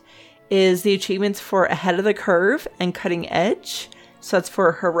on it, is the achievements for Ahead of the Curve and Cutting Edge. So that's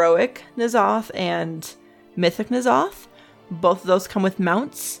for Heroic N'Zoth and Mythic N'Zoth. Both of those come with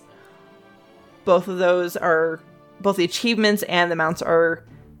mounts. Both the achievements and the mounts are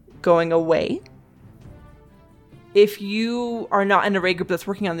going away. If you are not in a raid group that's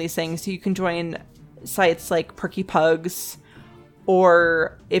working on these things, you can join sites like Perky Pugs,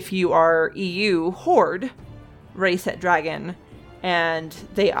 or if you are EU, Horde, Ready Set Dragon, and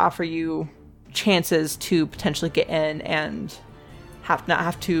they offer you chances to potentially get in and not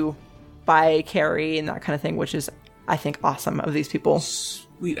have to buy, carry, and that kind of thing, which is, I think, awesome of these people.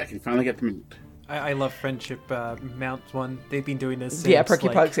 Sweet, I can finally get them. I love Friendship Mount one. They've been doing this since, yeah, Perky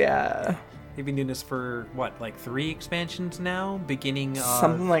Pugs, yeah. They've been doing this for, 3 expansions now? Beginning of...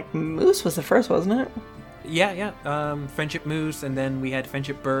 Something like Moose was the first, wasn't it? Yeah. Friendship Moose, and then we had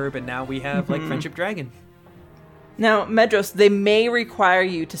Friendship Burb, and now we have like Friendship Dragon. Now, Medros, they may require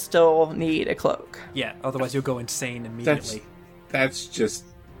you to still need a cloak. Yeah, otherwise you'll go insane immediately. That's just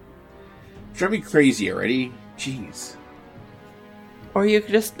driving me crazy already. Jeez. Or you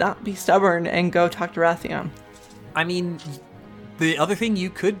could just not be stubborn and go talk to Rathion. I mean, the other thing you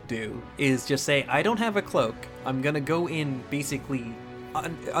could do is just say, I don't have a cloak. I'm gonna go in, basically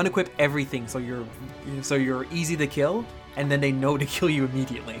unequip everything so you're easy to kill, and then they know to kill you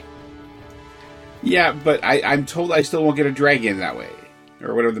immediately. Yeah, but I'm told I still won't get a dragon that way,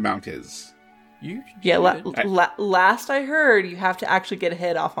 or whatever the mount is. Yeah, last I heard, you have to actually get a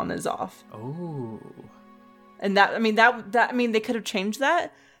hit off on Azoth. Oh. And they could have changed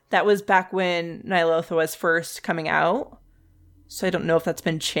that. That was back when Ny'alotha was first coming out. So I don't know if that's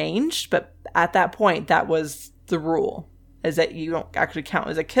been changed, but at that point, that was the rule, is that you don't actually count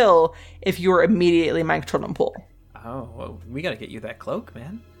as a kill if you were immediately mind controlled and pull. Oh, well, we gotta get you that cloak,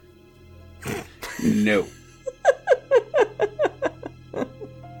 man. No.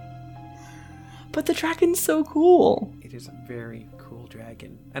 But the dragon's so cool. It is a very cool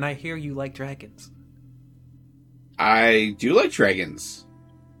dragon. And I hear you like dragons. I do like dragons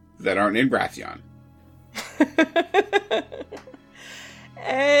that aren't in Wrathion.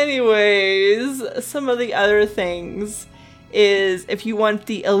 Anyways, some of the other things is if you want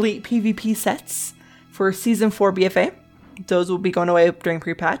the elite PvP sets for Season 4 BFA, those will be going away during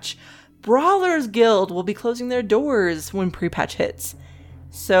pre-patch. Brawlers Guild will be closing their doors when pre-patch hits.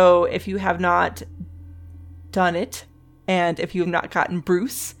 So if you have not done it, and if you have not gotten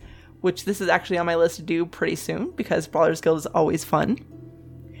Bruce, which this is actually on my list to do pretty soon because Brawlers Guild is always fun.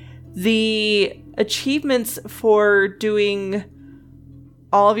 The achievements for doing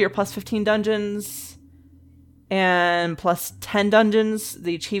all of your plus 15 dungeons and plus 10 dungeons,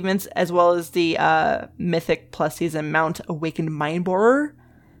 the achievements, as well as the Mythic plus season Mount Awakened Mind Borer,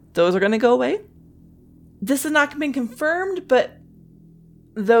 those are going to go away. This has not been confirmed, but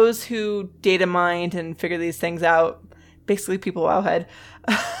those who data mined and figure these things out, basically people wowhead,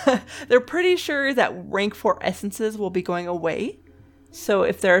 they're pretty sure that rank 4 essences will be going away. So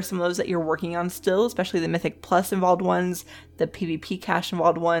if there are some of those that you're working on still, especially the Mythic Plus involved ones, the PvP cache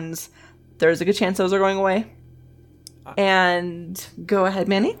involved ones, there's a good chance those are going away. And go ahead,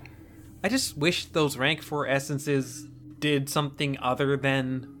 Manny. I just wish those rank 4 essences did something other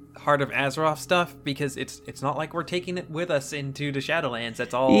than Heart of Azeroth stuff, because it's not like we're taking it with us into the Shadowlands.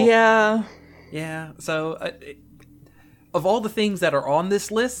 That's all. Yeah. So of all the things that are on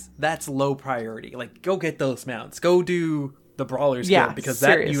this list, that's low priority. Like, go get those mounts. Go do the Brawlers Guild, because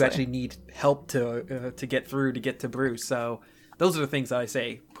seriously, that you actually need help to get through to get to Bruce. So those are the things that I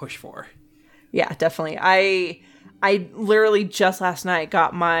say push for. Yeah, definitely. I literally just last night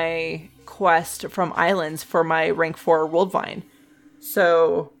got my quest from Islands for my rank 4 Worldvine.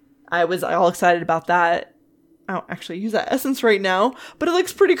 So I was all excited about that. I don't actually use that essence right now, but it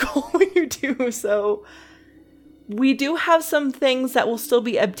looks pretty cool when you do. So we do have some things that will still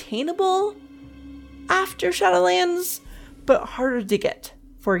be obtainable after Shadowlands, but harder to get.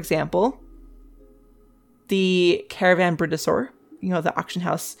 For example, the Caravan Brutosaur, the auction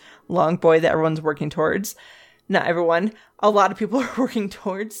house long boy that everyone's working towards. Not everyone, a lot of people are working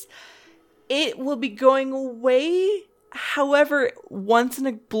towards. It will be going away. However, once in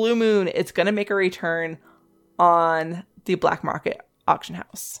a blue moon, it's going to make a return on the black market auction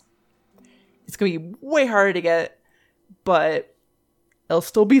house. It's going to be way harder to get, but it'll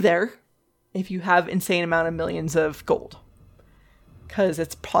still be there if you have insane amount of millions of gold, because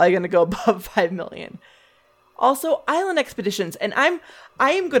it's probably going to go above 5 million. Also, island expeditions, and I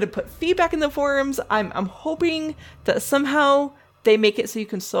am going to put feedback in the forums. I'm hoping that somehow they make it so you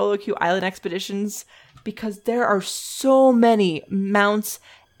can solo queue island expeditions, because there are so many mounts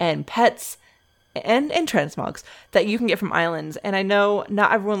and pets and transmogs that you can get from islands. And I know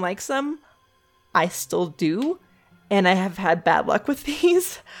not everyone likes them. I still do. And I have had bad luck with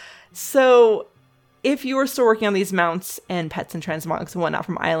these. So if you are still working on these mounts and pets and transmogs and whatnot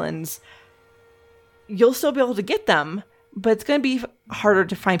from islands, you'll still be able to get them, but it's going to be harder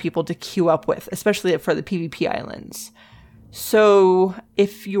to find people to queue up with, especially for the PvP islands. So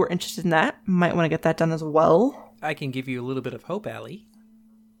if you are interested in that, might want to get that done as well. I can give you a little bit of hope, Allie.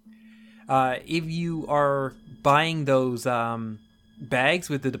 If you are buying those bags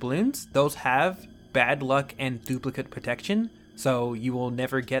with the doubloons, those have bad luck and duplicate protection, so you will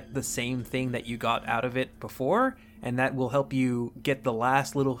never get the same thing that you got out of it before, and that will help you get the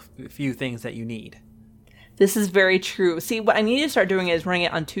last little few things that you need. This is very true. See, what I need to start doing is running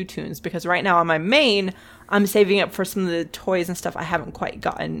it on 2 tunes, because right now on my main, I'm saving up for some of the toys and stuff I haven't quite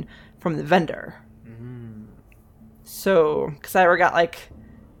gotten from the vendor. So, because I already got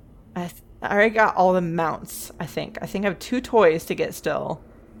I already got all the mounts, I think. I have 2 toys to get still.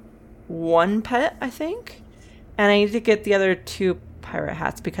 1 pet, I think. And I need to get the other 2 pirate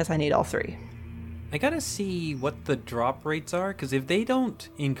hats because I need all 3. I gotta see what the drop rates are, because if they don't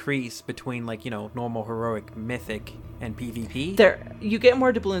increase between, normal, heroic, mythic, and PvP... You get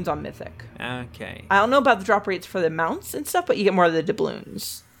more doubloons on mythic. Okay. I don't know about the drop rates for the mounts and stuff, but you get more of the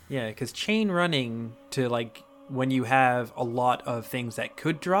doubloons. Yeah, because chain running to, when you have a lot of things that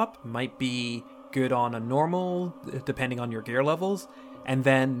could drop might be good on a normal, depending on your gear levels, and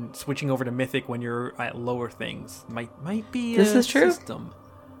then switching over to mythic when you're at lower things might be this is true. System.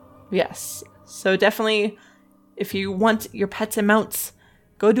 Yes. So definitely, if you want your pets and mounts,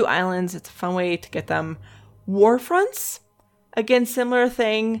 go do islands. It's a fun way to get them. Warfronts, again, similar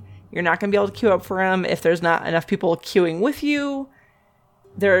thing. You're not going to be able to queue up for them if there's not enough people queuing with you.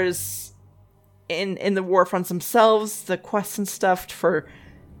 There's, in the Warfronts themselves, the quests and stuff for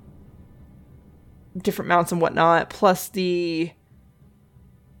different mounts and whatnot, plus the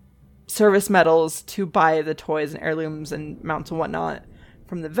service medals to buy the toys and heirlooms and mounts and whatnot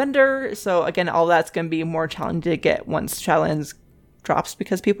from the vendor. So again, all that's going to be more challenging to get once Shadowlands drops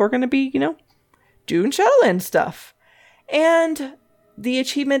because people are going to be, doing Shadowlands stuff. And the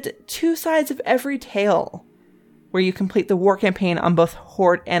achievement 2 Sides of Every Tale, where you complete the war campaign on both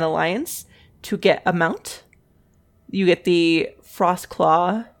Horde and Alliance to get a mount. You get the Frost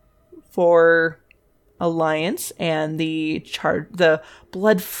Claw for Alliance and the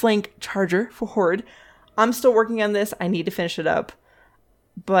Blood Flank Charger for Horde. I'm still working on this. I need to finish it up.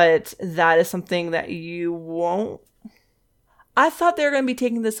 But that is something that you won't... I thought they were going to be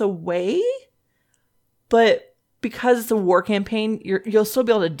taking this away, but because it's a war campaign, you'll still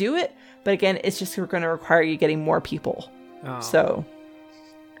be able to do it. But again, it's just going to require you getting more people. Oh. So,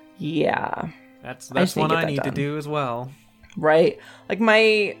 yeah. That's one I need to do as well. Right.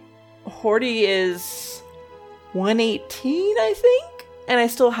 My Horde is 118, I think. And I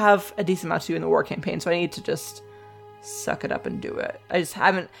still have a decent amount to do in the war campaign, so I need to just suck it up and do it. I just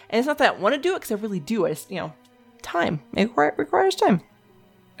haven't, and it's not that I want to do it because I really do. I just, time. It requires time.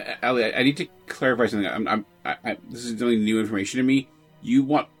 Ellie, I need to clarify something. This is only new information to me. You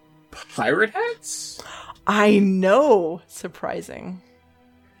want pirate hats? I know. Surprising.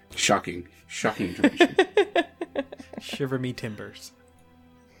 Shocking information. Shiver me timbers.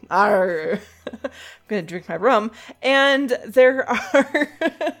 Arr. I'm gonna drink my rum. And there are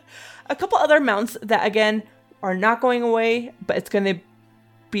a couple other mounts that, again, are not going away, but it's going to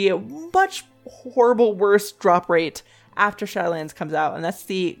be a much horrible worse drop rate after Shadowlands comes out, and that's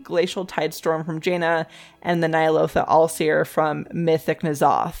the Glacial Tidestorm from Jaina and the Ny'alotha Allseer from Mythic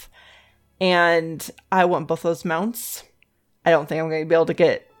N'Zoth. And I want both those mounts. I don't think I'm going to be able to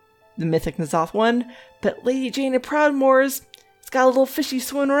get the Mythic N'Zoth one, but Lady Jaina Proudmoore's, it's got a little fishy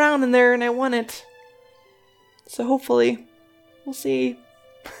swimming around in there, and I want it. So hopefully, we'll see.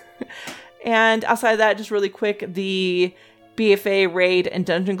 And outside of that, just really quick, the BFA raid and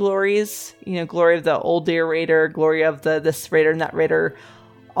dungeon glories, glory of the Old Deer Raider, glory of this raider and that raider,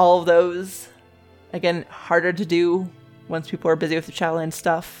 all of those, again, harder to do once people are busy with the challenge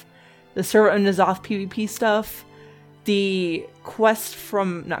stuff. The Servant of N'Zoth PvP stuff, the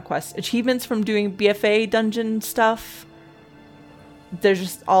achievements from doing BFA dungeon stuff. There's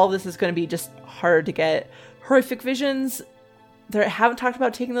just, all of this is going to be just harder to get. Horrific Visions, they haven't talked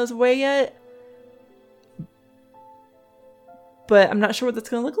about taking those away yet, but I'm not sure what that's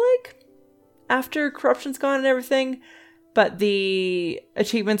going to look like after Corruption's gone and everything. But the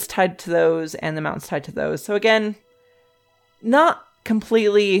achievements tied to those and the mounts tied to those. So again, not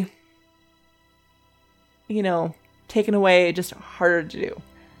completely, taken away, just harder to do.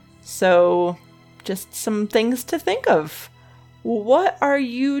 So just some things to think of. What are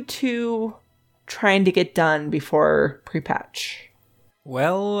you two trying to get done before pre-patch?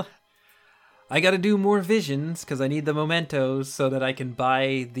 Well, I gotta do more visions because I need the mementos so that I can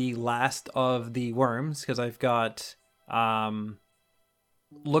buy the last of the worms, because I've got lookalike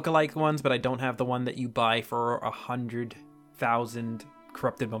ones, but I don't have the one that you buy for 100,000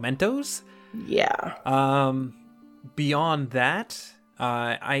 corrupted mementos. Yeah. Beyond that,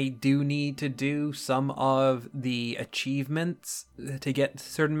 I do need to do some of the achievements to get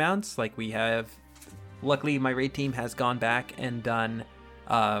certain mounts. Luckily, my raid team has gone back and done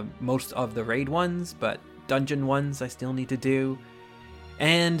most of the raid ones, but dungeon ones I still need to do.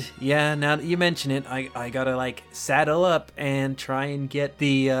 And yeah, now that you mention it, I gotta saddle up and try and get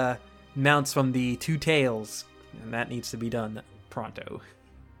the mounts from the Two Tails, and that needs to be done pronto.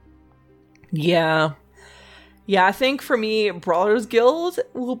 Yeah, I think for me, Brawler's Guild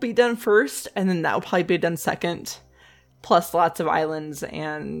will be done first, and then that will probably be done second. plus lots of islands,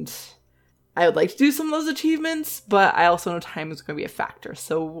 and I would like to do some of those achievements, but I also know time is going to be a factor,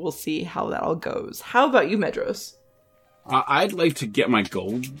 so we'll see how that all goes. How about you, Medros? I'd like to get my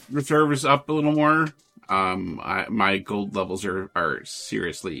gold reserves up a little more. My gold levels are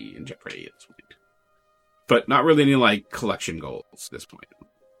seriously in jeopardy at this point. But not really any, like, collection goals at this point.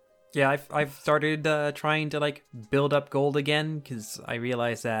 Yeah, I've started trying to, like, build up gold again, because I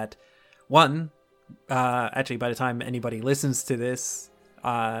realize that, one, actually, by the time anybody listens to this,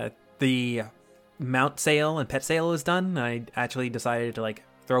 the mount sale and pet sale is done. I actually decided to, like,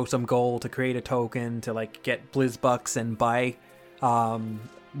 throw some gold to create a token to, like, get BlizzBucks and buy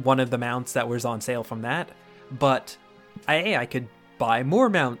one of the mounts that was on sale from that. But I could buy more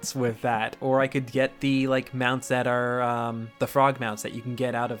mounts with that, or I could get the, like, mounts that are the frog mounts that you can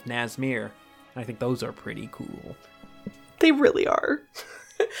get out of Nazmir. I think those are pretty cool. They really are.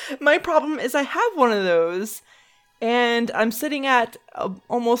 My problem is I have one of those, and I'm sitting at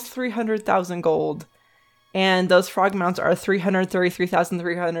almost 300,000 gold, and those frog mounts are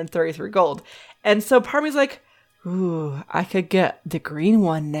 333,333 gold. And so part of me's like, ooh, I could get the green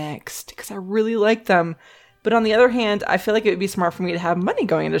one next, because I really like them. But on the other hand, I feel like it would be smart for me to have money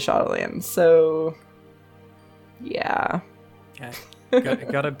going into Shadowlands, so yeah.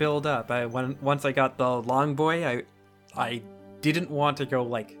 Gotta build up. Once I got the long boy, I didn't want to go,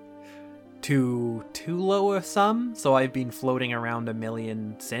 like, too low a sum, so I've been floating around 1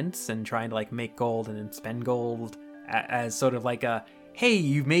 million since and trying to, like, make gold and then spend gold as sort of like a, hey,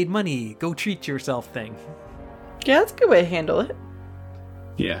 you've made money, go treat yourself thing. Yeah, that's a good way to handle it.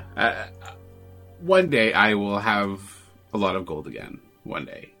 Yeah. One day I will have a lot of gold again. One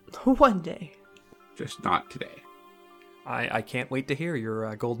day. One day. Just not today. I can't wait to hear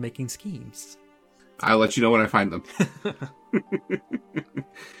your gold-making schemes. I'll let you know when I find them.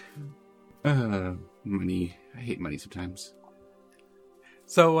 Money. I hate money sometimes.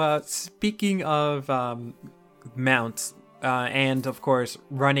 So, speaking of mounts, and of course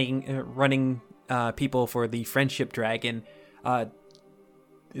running people for the Friendship Dragon,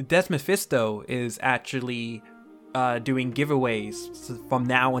 Death Mephisto is actually doing giveaways from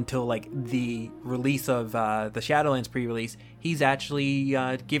now until, like, the release of the Shadowlands pre-release. He's actually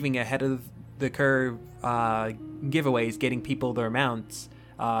giving ahead of the curve giveaways, getting people their mounts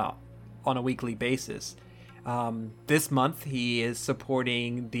on a weekly basis. This month he is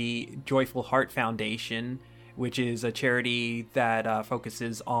supporting the Joyful Heart Foundation, which is a charity that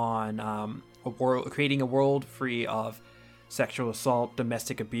focuses on creating a world free of sexual assault,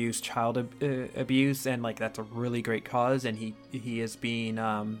 domestic abuse, child abuse, and, like, that's a really great cause. And he has been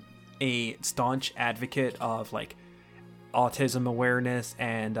a staunch advocate of, like, autism awareness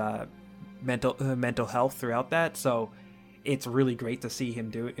and mental health throughout that. So it's really great to see him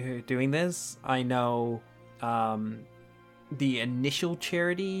doing this. I know the initial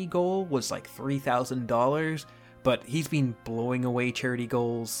charity goal was like $3,000, but he's been blowing away charity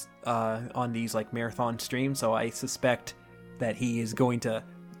goals on these, like, marathon streams. So I suspect that he is going to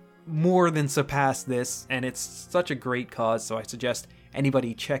more than surpass this, and it's such a great cause. So I suggest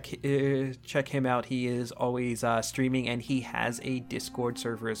anybody check him out. He is always streaming, and he has a Discord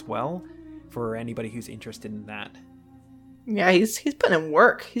server as well for anybody who's interested in that. Yeah, he's put in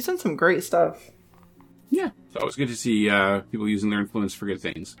work. He's done some great stuff. Yeah, it's always good to see people using their influence for good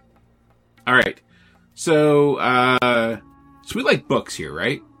things. All right, so we like books here,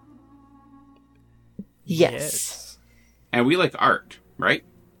 right? Yes. And we like art, right?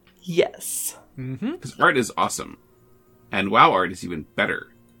 Yes. Mm-hmm. Because art is awesome. And WoW art is even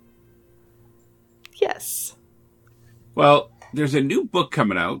better. Yes. Well, there's a new book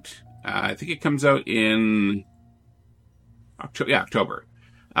coming out. I think it comes out in October.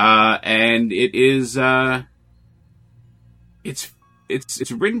 And it is it's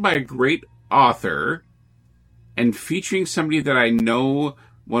written by a great author and featuring somebody that I know.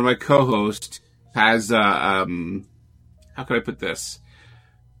 One of my co-hosts has how can I put this?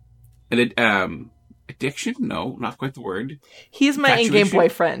 An addiction? No, not quite the word. He's my in-game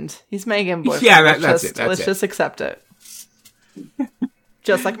boyfriend. He's my in-game boyfriend. Yeah, that's it. Let's just accept it.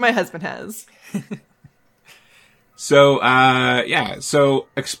 Just like my husband has. So, So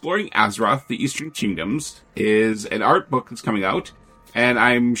Exploring Azeroth, the Eastern Kingdoms, is an art book that's coming out. And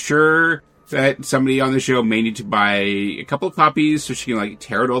I'm sure that somebody on the show may need to buy a couple of copies so she can, like,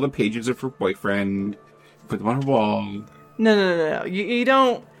 tear out all the pages of her boyfriend, put them on her wall. No. You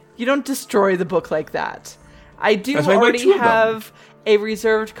don't destroy the book like that. I do already have a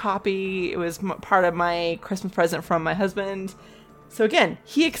reserved copy. It was part of my Christmas present from my husband. So again,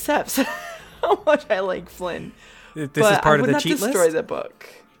 he accepts how much I like Flynn. This is part of the cheat list? I would not destroy the book.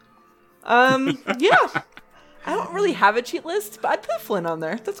 Yeah. I don't really have a cheat list, but I'd put Flynn on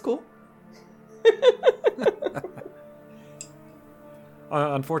there. That's cool.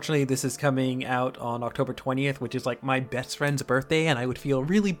 Unfortunately, this is coming out on October 20th, which is like my best friend's birthday, and I would feel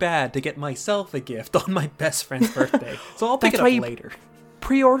really bad to get myself a gift on my best friend's birthday. So I'll pick it up later.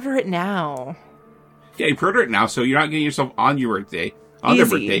 Pre-order it now. Yeah, you pre-order it now, so you're not getting yourself on your birthday, on their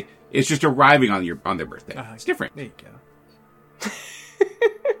birthday. It's just arriving on their birthday. It's different. There you go.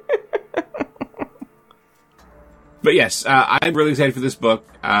 But yes, I'm really excited for this book.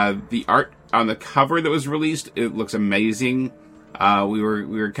 The art on the cover that was released, it looks amazing. We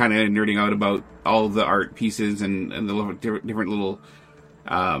were kind of nerding out about all of the art pieces and the different little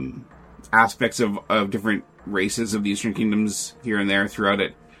aspects of different races of the Eastern Kingdoms here and there throughout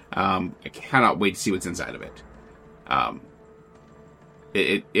it. I cannot wait to see what's inside of it.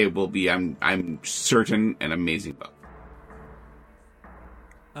 It will be, I'm certain, an amazing book.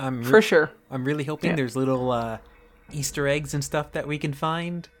 For sure. I'm really hoping there's little Easter eggs and stuff that we can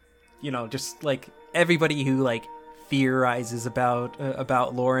find. You know, just like everybody who like theorizes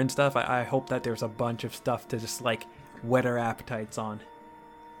about lore and stuff. I hope that there's a bunch of stuff to just like whet our appetites on.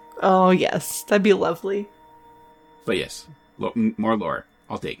 Oh yes, that'd be lovely. But yes, more lore.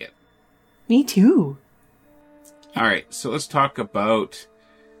 I'll take it. Me too. All right, so let's talk about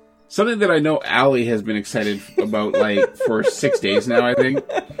something that I know Allie has been excited about like for 6 days now, I think.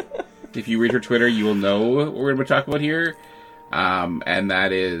 If you read her Twitter, you will know what we're going to talk about here. And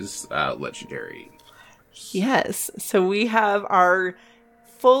that is Legendary. Yes. So we have our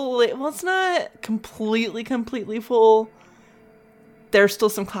full... Well, it's not completely full. There's still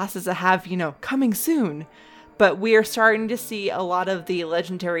some classes that have, coming soon. But we are starting to see a lot of the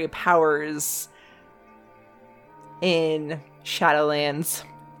legendary powers in Shadowlands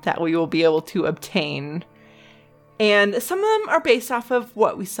that we will be able to obtain. And some of them are based off of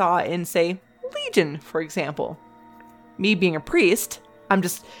what we saw in, say, Legion, for example. Me being a priest,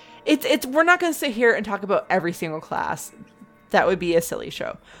 we're not going to sit here and talk about every single class. That would be a silly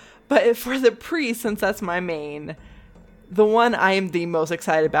show. But for the priest, since that's my main, the one I am the most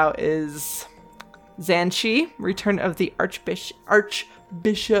excited about is Xanshi, Return of the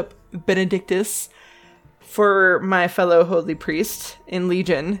Archbishop Benedictus, for my fellow holy priest in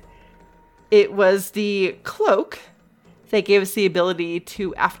Legion. It was the cloak that gave us the ability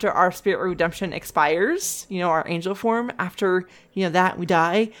to, after our spirit redemption expires, our angel form, after, that we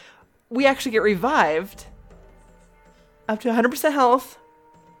die, we actually get revived up to 100% health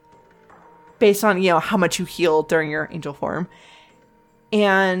based on, how much you heal during your angel form.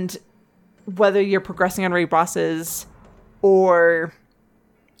 And whether you're progressing on raid bosses or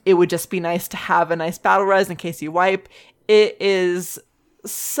it would just be nice to have a nice battle res in case you wipe, it is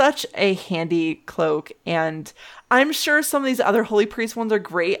such a handy cloak, and I'm sure some of these other Holy Priest ones are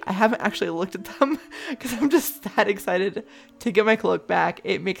great. I haven't actually looked at them because I'm just that excited to get my cloak back.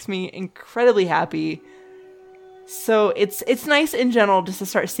 It makes me incredibly happy. So it's nice in general just to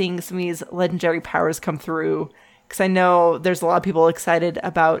start seeing some of these legendary powers come through, because I know there's a lot of people excited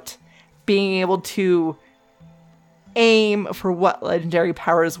about being able to aim for what legendary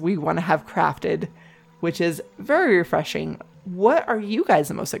powers we want to have crafted, which is very refreshing. What are you guys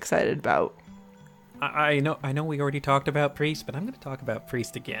the most excited about? I know we already talked about Priest, but I'm going to talk about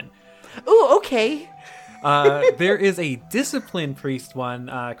Priest again. Ooh, okay. There is a Discipline Priest one,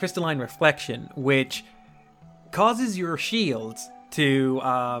 Crystalline Reflection, which causes your shields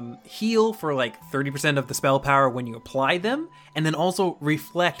to heal for like 30% of the spell power when you apply them, and then also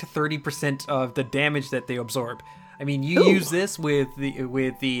reflect 30% of the damage that they absorb. I mean, you use this with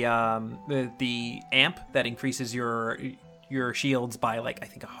the amp that increases your shields by like I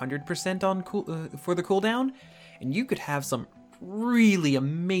think 100% on for the cooldown, and you could have some really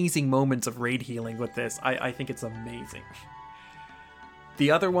amazing moments of raid healing with this. I think it's amazing.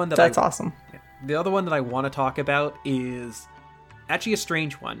 The other one that's awesome. The other one that I want to talk about is actually a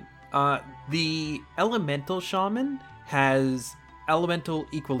strange one. The Elemental Shaman has Elemental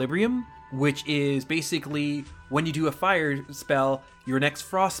Equilibrium, which is basically when you do a fire spell, your next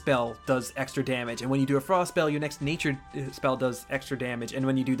frost spell does extra damage. And when you do a frost spell, your next nature spell does extra damage. And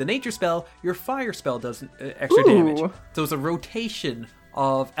when you do the nature spell, your fire spell does extra damage. So it's a rotation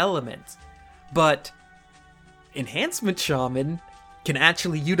of elements. But Enhancement Shaman can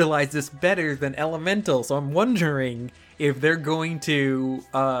actually utilize this better than Elemental. So I'm wondering if they're going to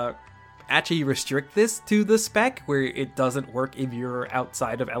actually restrict this to the spec where it doesn't work if you're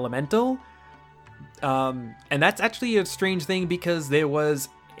outside of Elemental. And that's actually a strange thing, because there was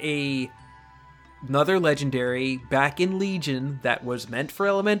another legendary back in Legion that was meant for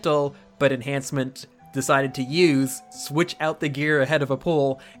Elemental, but Enhancement decided to use, switch out the gear ahead of a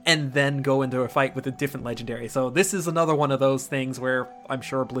pull, and then go into a fight with a different legendary. So this is another one of those things where I'm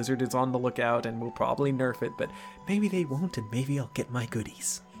sure Blizzard is on the lookout and will probably nerf it, but maybe they won't, and maybe I'll get my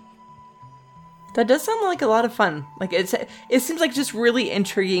goodies. That does sound like a lot of fun. Like it seems like just really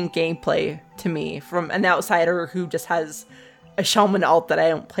intriguing gameplay to me from an outsider who just has a shaman alt that I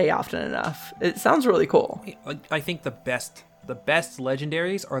don't play often enough. It sounds really cool. I think the best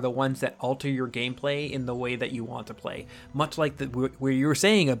legendaries are the ones that alter your gameplay in the way that you want to play. Much like where you were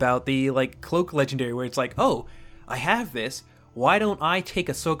saying about the like cloak legendary, where it's like, oh, I have this. Why don't I take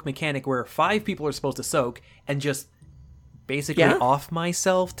a soak mechanic where 5 people are supposed to soak and just basically off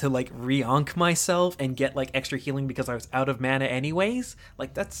myself to like re-onk myself and get like extra healing because I was out of mana anyways?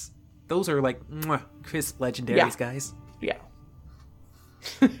 Like those are like crisp legendaries, guys. Yeah.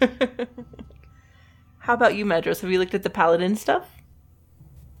 How about you, Medros? Have you looked at the paladin stuff?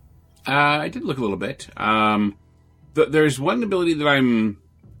 I did look a little bit. There's one ability that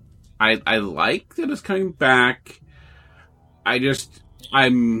I like that is coming back.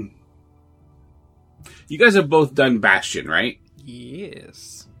 You guys have both done Bastion, right?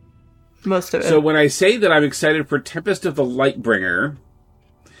 Yes. Most of it. So when I say that I'm excited for Tempest of the Lightbringer,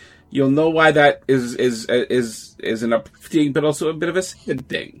 you'll know why that is an uplifting, but also a bit of a sad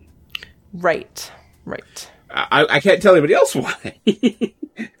thing. Right. I can't tell anybody else why,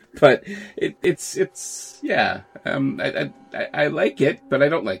 but it's yeah. I like it, but I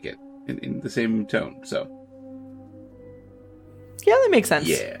don't like it in the same tone. So yeah, that makes sense.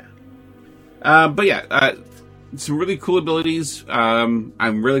 Yeah. But yeah, some really cool abilities. I'm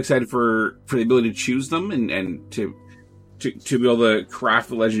really excited for the ability to choose them and to be able to craft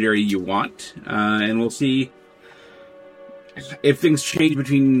the legendary you want. And we'll see if things change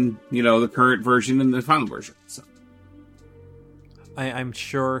between, the current version and the final version. So. I'm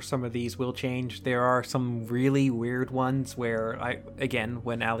sure some of these will change. There are some really weird ones where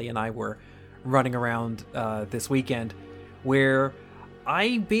when Ali and I were running around this weekend, where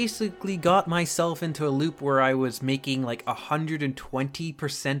I basically got myself into a loop where I was making like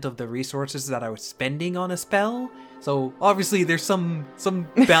 120% of the resources that I was spending on a spell. So obviously there's some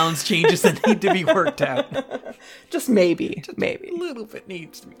balance changes that need to be worked out. Just maybe. A little bit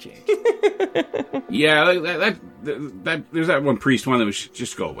needs to be changed. Yeah, like that there's that one priest one that should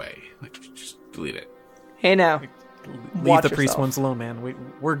just go away. Like, just delete it. Hey now. Leave the priest ones alone, man.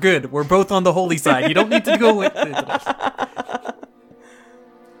 We're good. We're both on the holy side. You don't need to go with this.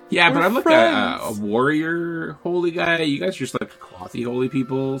 Yeah, but I'm like a warrior holy guy. You guys are just like clothy holy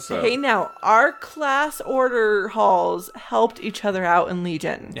people. So. Hey, now, our class order halls helped each other out in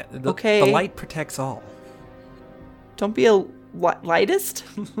Legion. Yeah, okay? The light protects all. Don't be a lightist.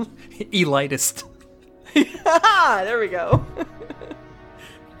 Elitist. There we go.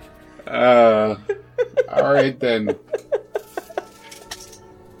 All right then.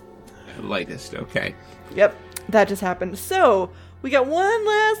 Lightest, okay. Yep, that just happened. So, we got one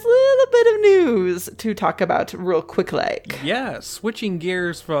last little bit of news to talk about real quick like. Yeah, switching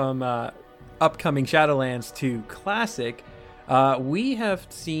gears from upcoming Shadowlands to Classic, we have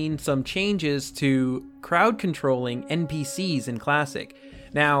seen some changes to crowd controlling NPCs in Classic.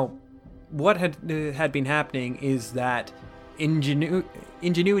 Now, what had been happening is that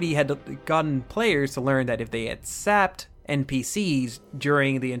Ingenuity had gotten players to learn that if they had sapped NPCs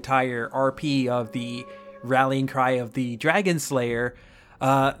during the entire RP of the rallying cry of the Dragon Slayer,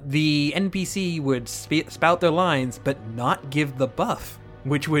 the NPC would spout their lines but not give the buff,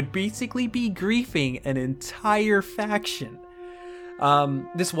 which would basically be griefing an entire faction.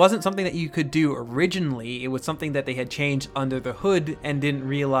 This wasn't something that you could do originally. It was something that they had changed under the hood and didn't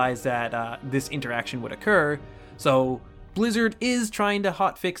realize that this interaction would occur. So Blizzard is trying to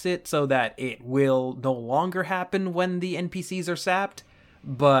hotfix it so that it will no longer happen when the NPCs are sapped,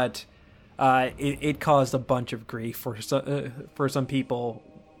 but it caused a bunch of grief for some people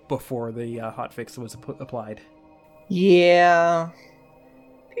before the hotfix was applied. Yeah.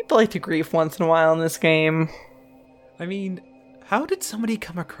 People like to grief once in a while in this game. I mean, how did somebody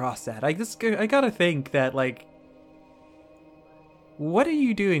come across that? I gotta think that, like, what are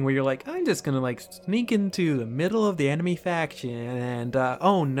you doing where you're like, I'm just gonna, like, sneak into the middle of the enemy faction and,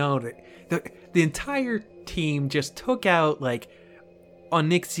 oh no, the entire team just took out, like,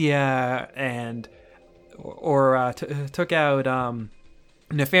 Onyxia and took out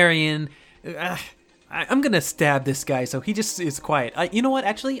Nefarian. I'm gonna stab this guy so he just is quiet. You know what?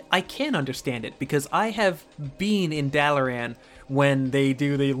 Actually, I can understand it because I have been in Dalaran when they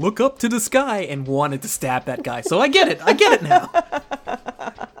look up to the sky and wanted to stab that guy. So I get it now.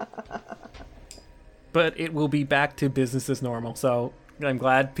 But it will be back to business as normal. So I'm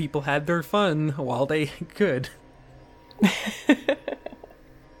glad people had their fun while they could.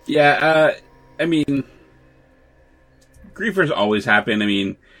 Yeah, I mean, griefers always happen. I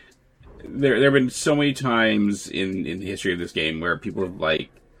mean, there have been so many times in the history of this game where people have, like,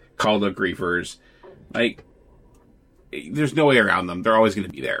 called out griefers. Like, there's no way around them. They're always going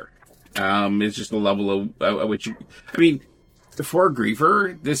to be there. It's just the level of at which you... I mean, for a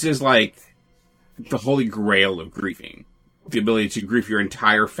griefer, this is, like, the holy grail of griefing. The ability to grief your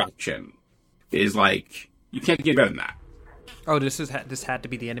entire faction is, like, you can't get better than that. Oh, this had to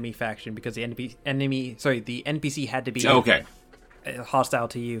be the enemy faction because the NPC had to be okay. Hostile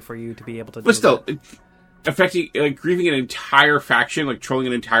to you for you to be able to. But still, affecting, like, grieving an entire faction, like trolling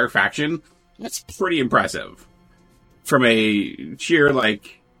an entire faction, that's pretty impressive. From a sheer,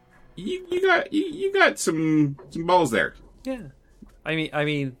 like, you got some balls there. Yeah, I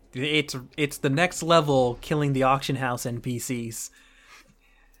mean, it's the next level killing the auction house NPCs.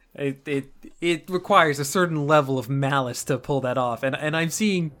 It requires a certain level of malice to pull that off, and I'm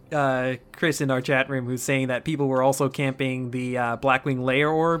seeing Chris in our chat room who's saying that people were also camping the Blackwing Layer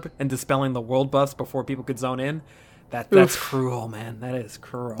Orb and dispelling the world buffs before people could zone in. That's cruel, man. That is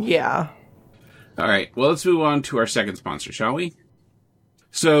cruel. Yeah. All right, well, let's move on to our second sponsor, shall we?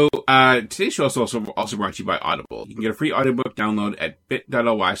 So today's show is also brought to you by Audible. You can get a free audiobook download at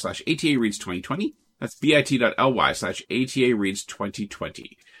bit.ly/ATAReads2020. That's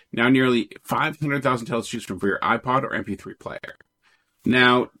bit.ly/ATAReads2020. Now nearly 500,000 titles to choose from for your iPod or MP3 player.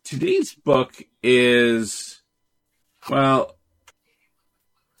 Now, today's book is, well,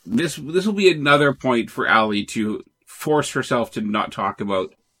 this will be another point for Allie to force herself to not talk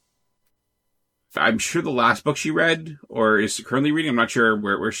about, I'm sure, the last book she read, or is currently reading. I'm not sure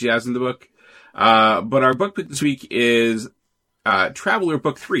where she is in the book. But our book pick this week is Traveler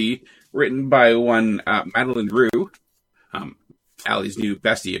Book 3, written by one Madeline Rue. Allie's new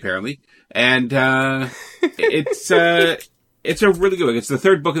bestie, apparently. And it's a really good book. It's the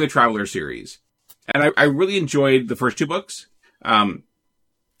third book in the Traveler series. And I really enjoyed the first two books. I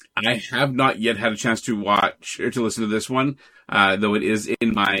have not yet had a chance to watch or to listen to this one, though it is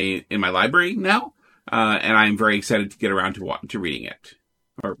in my library now. And I'm very excited to get around to reading it.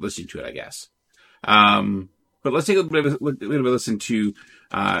 Or listening to it, I guess. But let's take a little bit of a listen to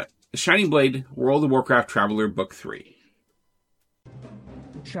Shining Blade, World of Warcraft Traveler Book 3.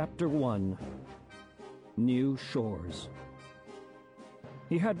 Chapter 1. New Shores.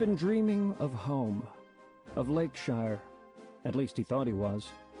 He had been dreaming of home, of Lakeshire. At least he thought he was.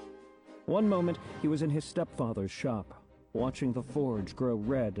 One moment he was in his stepfather's shop, watching the forge grow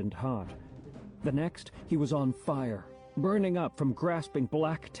red and hot. The next he was on fire, burning up from grasping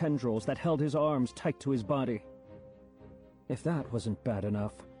black tendrils that held his arms tight to his body. If that wasn't bad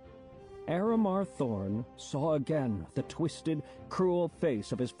enough, Aramar Thorn saw again the twisted, cruel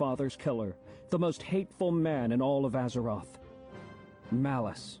face of his father's killer, the most hateful man in all of Azeroth.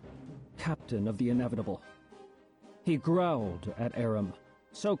 Malice, captain of the Inevitable. He growled at Aram,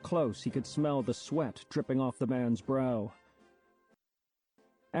 so close he could smell the sweat dripping off the man's brow.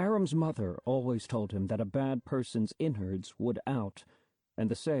 Aram's mother always told him that a bad person's innards would out, and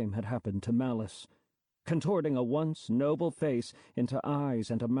the same had happened to Malice, contorting a once noble face into eyes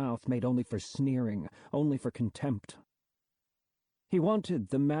and a mouth made only for sneering, only for contempt. He wanted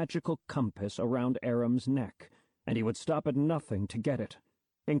the magical compass around Aram's neck, and he would stop at nothing to get it,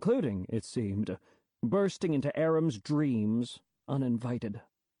 including, it seemed, bursting into Aram's dreams uninvited.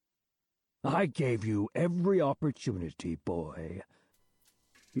 I gave you every opportunity, boy.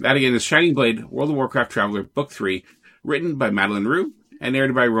 That again is Shining Blade, World of Warcraft Traveler Book 3, written by Madeline Rue and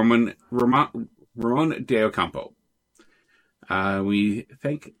narrated by Ramon de Ocampo. We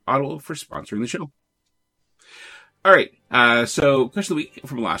thank Audible for sponsoring the show. All right, so question of the week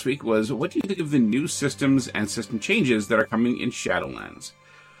from last week was, what do you think of the new systems and system changes that are coming in Shadowlands?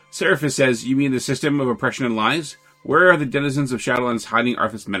 Seraphis says, you mean the system of oppression and lies? Where are the denizens of Shadowlands hiding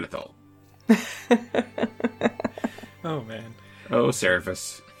Arthas Menethil? Oh, man. Oh,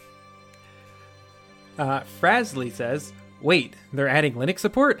 Seraphis. Frasley says, wait, they're adding Linux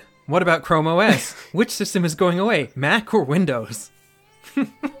support? What about Chrome OS? Which system is going away, Mac or Windows?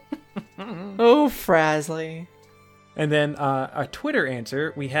 Oh, Frasley. And then a Twitter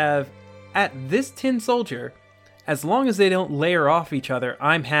answer, we have, at this Tin Soldier, as long as they don't layer off each other,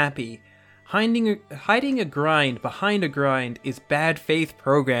 I'm happy. Hiding a grind behind a grind is bad faith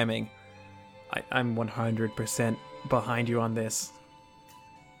programming. I'm 100% behind you on this.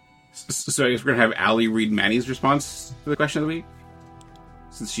 So I guess we're going to have Allie read Manny's response to the question of the week?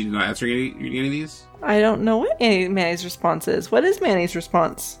 Since she did not answer any of these? I don't know what Manny's response is. What is Manny's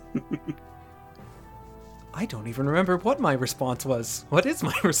response? I don't even remember what my response was. What is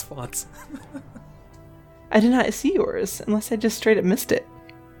my response? I did not see yours, unless I just straight up missed it.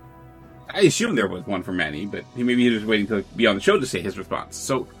 I assume there was one for Manny, but maybe he was waiting to be on the show to say his response.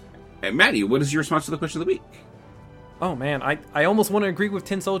 So, Manny, what is your response to the question of the week? Oh man, I almost want to agree with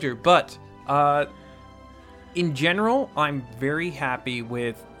Tin Soldier, but in general, I'm very happy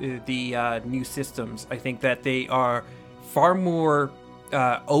with the new systems. I think that they are far more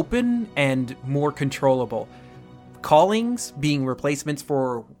open and more controllable. Callings being replacements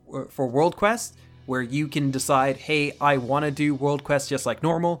for World Quest, where you can decide, hey, I want to do World Quest just like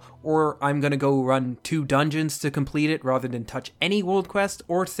normal, or I'm going to go run 2 dungeons to complete it rather than touch any World Quest,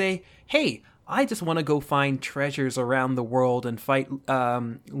 or say, hey, I just want to go find treasures around the world and fight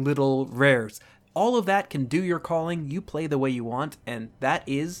little rares. All of that can do your calling. You play the way you want, and that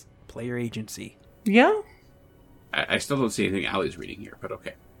is player agency. Yeah. I still don't see anything Allie's reading here, but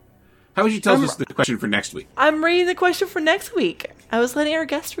okay. How would you tell us the question for next week? I'm reading the question for next week. I was letting our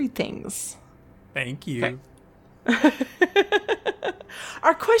guests read things. Thank you. Okay.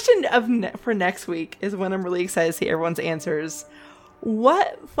 Our question for next week is one I'm really excited to see everyone's answers.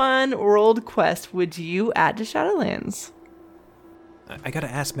 What fun world quest would you add to Shadowlands? I gotta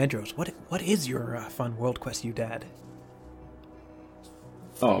ask Medros, what is your fun world quest you'd add?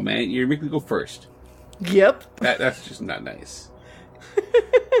 Oh man, you're making me go first. Yep. That's just not nice.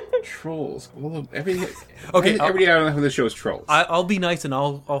 Trolls. Well, everything. Okay, everybody on the show is trolls. I'll be nice and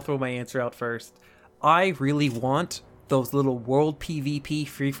I'll throw my answer out first. I really want those little world PvP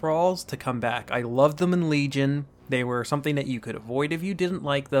free-for-alls to come back. I loved them in Legion. They were something that you could avoid if you didn't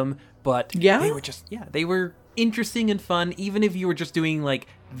like them, but they were they were interesting and fun, even if you were just doing like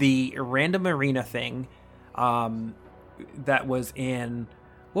the random arena thing. That was in,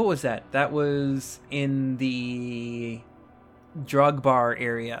 what was that? That was in the drug bar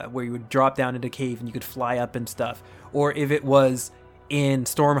area where you would drop down into a cave and you could fly up and stuff. Or if it was in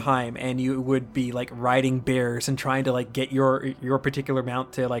Stormheim and you would be like riding bears and trying to like get your particular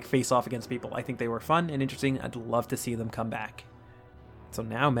mount to like face off against people. I think they were fun and interesting. I'd love to see them come back. So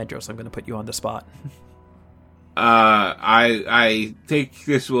now, Medros, I'm going to put you on the spot. I think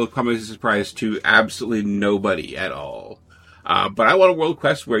this will come as a surprise to absolutely nobody at all. But I want a world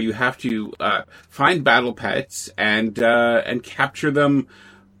quest where you have to find battle pets and capture them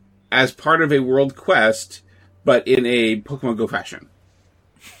as part of a world quest, but in a Pokemon Go fashion.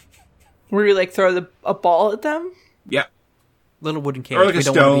 Where you like throw a ball at them? Yeah. Little wooden cage. Or like a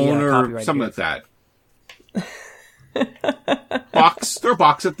stone or something like that. Throw a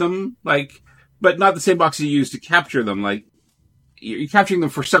box at them, but not the same box you use to capture them. Like, you're capturing them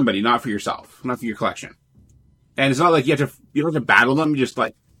for somebody, not for yourself, not for your collection. And it's not like you don't have to battle them. You just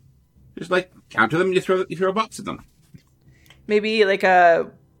counter them and you throw a box at them. Maybe like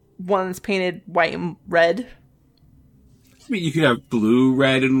a one that's painted white and red. I mean, you could have blue,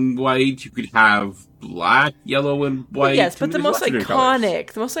 red, and white. You could have black, yellow, and white. Yes, but the most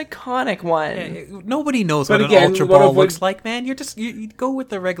iconic one. Yeah, nobody knows but what again, an Ultra Ball looks like, man. You go with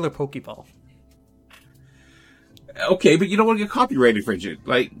the regular Pokeball. Okay, but you don't want to get copyright infringement.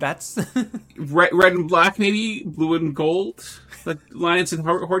 Like, that's red and black, maybe blue and gold, like Alliance and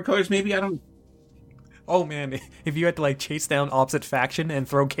Horde colors, maybe. I don't. Oh man, if you had to like chase down opposite faction and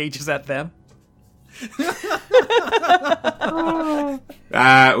throw cages at them.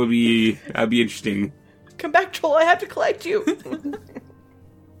 That'd be interesting. Come back, troll! I have to collect you.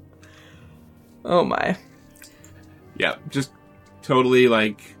 Oh my. Yeah, just totally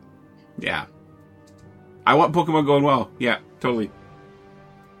yeah. I want Pokemon going well. Yeah, totally.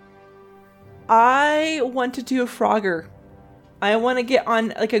 I want to do a Frogger. I want to get on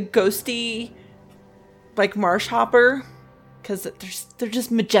like a ghosty, like marsh hopper, because they're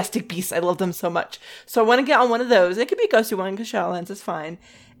just majestic beasts. I love them so much. So I want to get on one of those. It could be a ghosty one because Shadowlands is fine,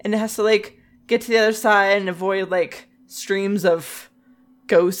 and it has to like get to the other side and avoid like streams of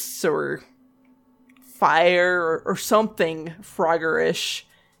ghosts or fire or something Frogger-ish,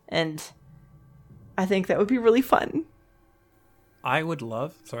 and I think that would be really fun. I would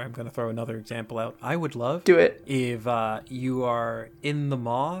love, sorry, I'm going to throw another example out. I would love do it if you are in the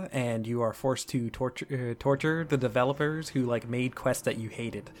Maw and you are forced to torture the developers who like made quests that you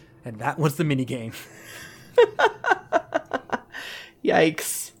hated, and that was the minigame.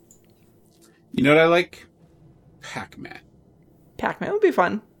 Yikes. You know what I like? Pac-Man. Pac-Man would be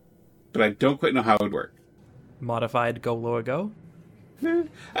fun. But I don't quite know how it would work. Modified Go Loa Go?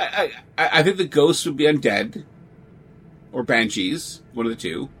 I think the ghosts would be undead. Or banshees. One of the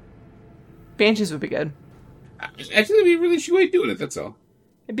two. Banshees would be good. I think it'd be a really cheap way of doing it, that's all.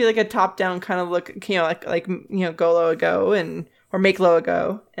 It'd be like a top-down kind of look, like Go Loa Go, and or make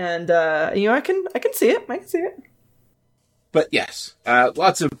logo. And I can see it. I can see it. But yes,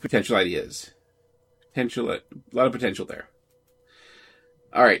 lots of potential ideas. A lot of potential there.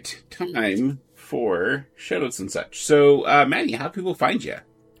 All right, time for shoutouts and such. So, Manny, how do people find you?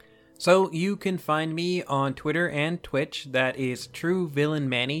 So you can find me on Twitter and Twitch. That is True Villain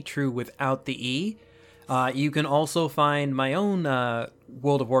Manny, true without the E. You can also find my own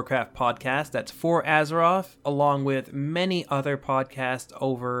World of Warcraft podcast. That's For Azeroth, along with many other podcasts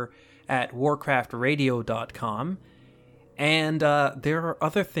over at warcraftradio.com. And there are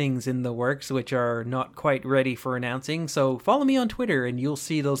other things in the works which are not quite ready for announcing, so follow me on Twitter and you'll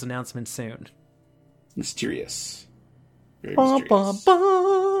see those announcements soon. Mysterious. Very Ba, mysterious. ba,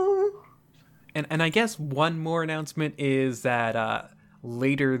 ba. And I guess one more announcement is that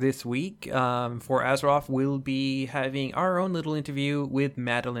later this week, For Azeroth will be having our own little interview with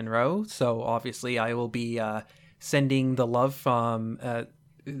Madeline Rowe, so obviously I will be sending the love from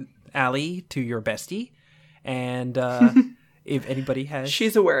Allie to your bestie. And if anybody has...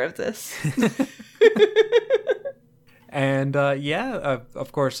 She's aware of this. And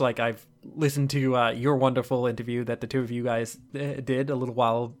of course, like I've listened to your wonderful interview that the two of you guys did a little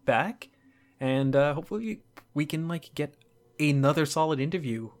while back. And hopefully we can get another solid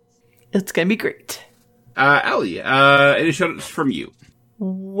interview. It's going to be great. Allie, any shoutouts from you?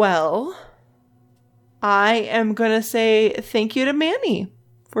 Well, I am going to say thank you to Manny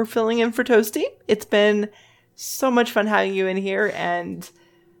for filling in for Toasty. It's been so much fun having you in here, and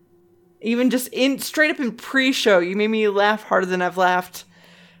even just straight up in pre-show, you made me laugh harder than I've laughed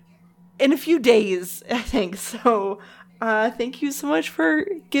in a few days, I think. So, thank you so much for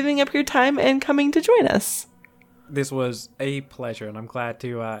giving up your time and coming to join us. This was a pleasure, and I'm glad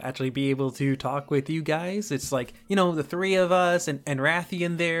to actually be able to talk with you guys. It's like, the three of us and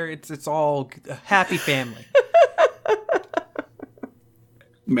Rathian there. It's all a happy family.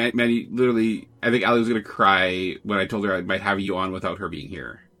 Manny, literally, I think Allie was going to cry when I told her I might have you on without her being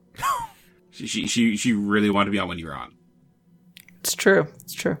here. She really wanted to be on when you were on. It's true.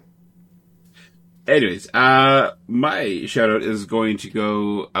 It's true. Anyways, my shout out is going to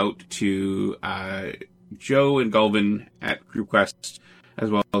go out to Joe and Gulvin at Group Quest, as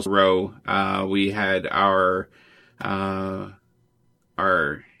well as Roe. We had our In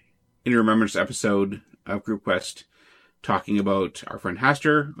Remembrance episode of Group Quest talking about our friend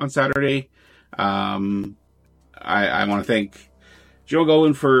Haster on Saturday. I want to thank Joe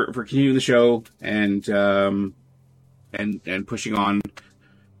Gulvin for continuing the show and pushing on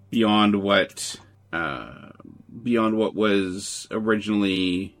beyond what was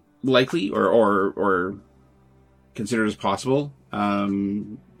originally likely or considered as possible.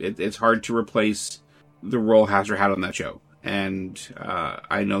 It's hard to replace the role Haster had on that show, and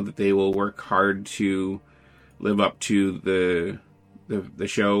I know that they will work hard to live up to the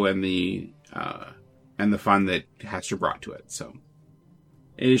show and the fun that Haster brought to it. So,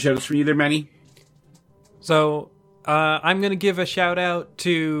 any shout-outs for you there, Manny? So, I'm going to give a shout out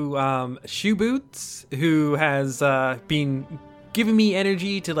to Shoe Boots, who has been giving me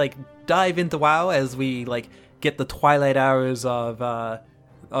energy to dive into WoW as we get the twilight hours of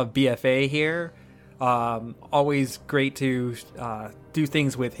BFA here. Always great to do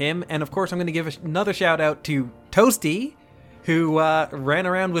things with him. And of course, I'm going to give another shout out to Toasty, who ran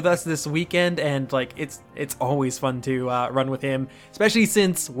around with us this weekend, and it's always fun to run with him, especially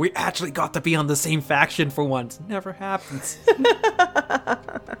since we actually got to be on the same faction for once. Never happens.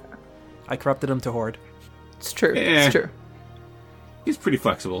 I corrupted him to Horde. It's true. Yeah. It's true. He's pretty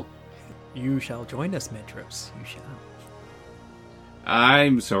flexible. You shall join us, Medros. You shall.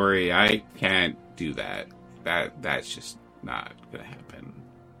 I'm sorry, I can't do that. That's just not gonna happen.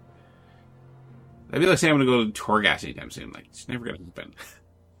 That'd be like saying I'm gonna go to Torghast anytime soon. It's never gonna happen.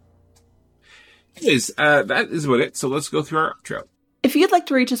 Anyways, that is about it. So let's go through our outro. If you'd like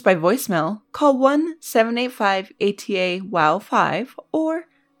to reach us by voicemail, call 1-785-ATA-WOW5 or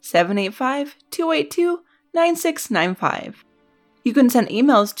 785-282-9695. You can send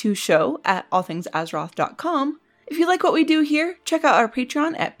emails to show@allthingsazeroth.com. If you like what we do here, check out our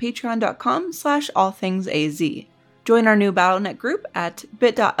Patreon at patreon.com/allthingsaz. Join our new Battle.net group at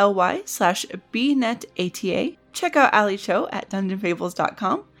bit.ly/bnetata. Check out Allie's show at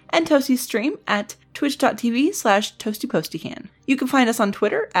dungeonfables.com and Toasty's stream at twitch.tv/toastypostycan. You can find us on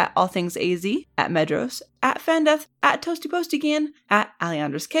Twitter at allthingsaz, at Medros, at Fandeth, at toastypostycan, at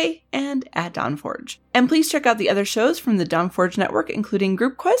AleandrasK, and at Dawnforge. And please check out the other shows from the Dawnforge network, including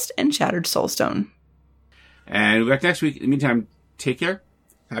Group Quest and Shattered Soulstone. And we'll be back next week. In the meantime, take care,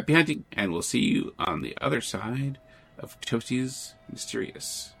 happy hunting, and we'll see you on the other side of Toasty's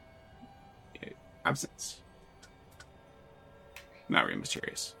mysterious absence. Not really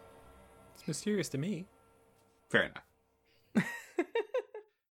mysterious. It's mysterious to me. Fair enough.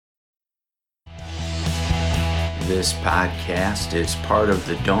 This podcast is part of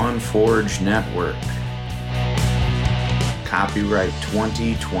the Dawnforge Network. Copyright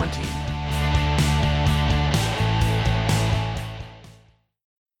 2020.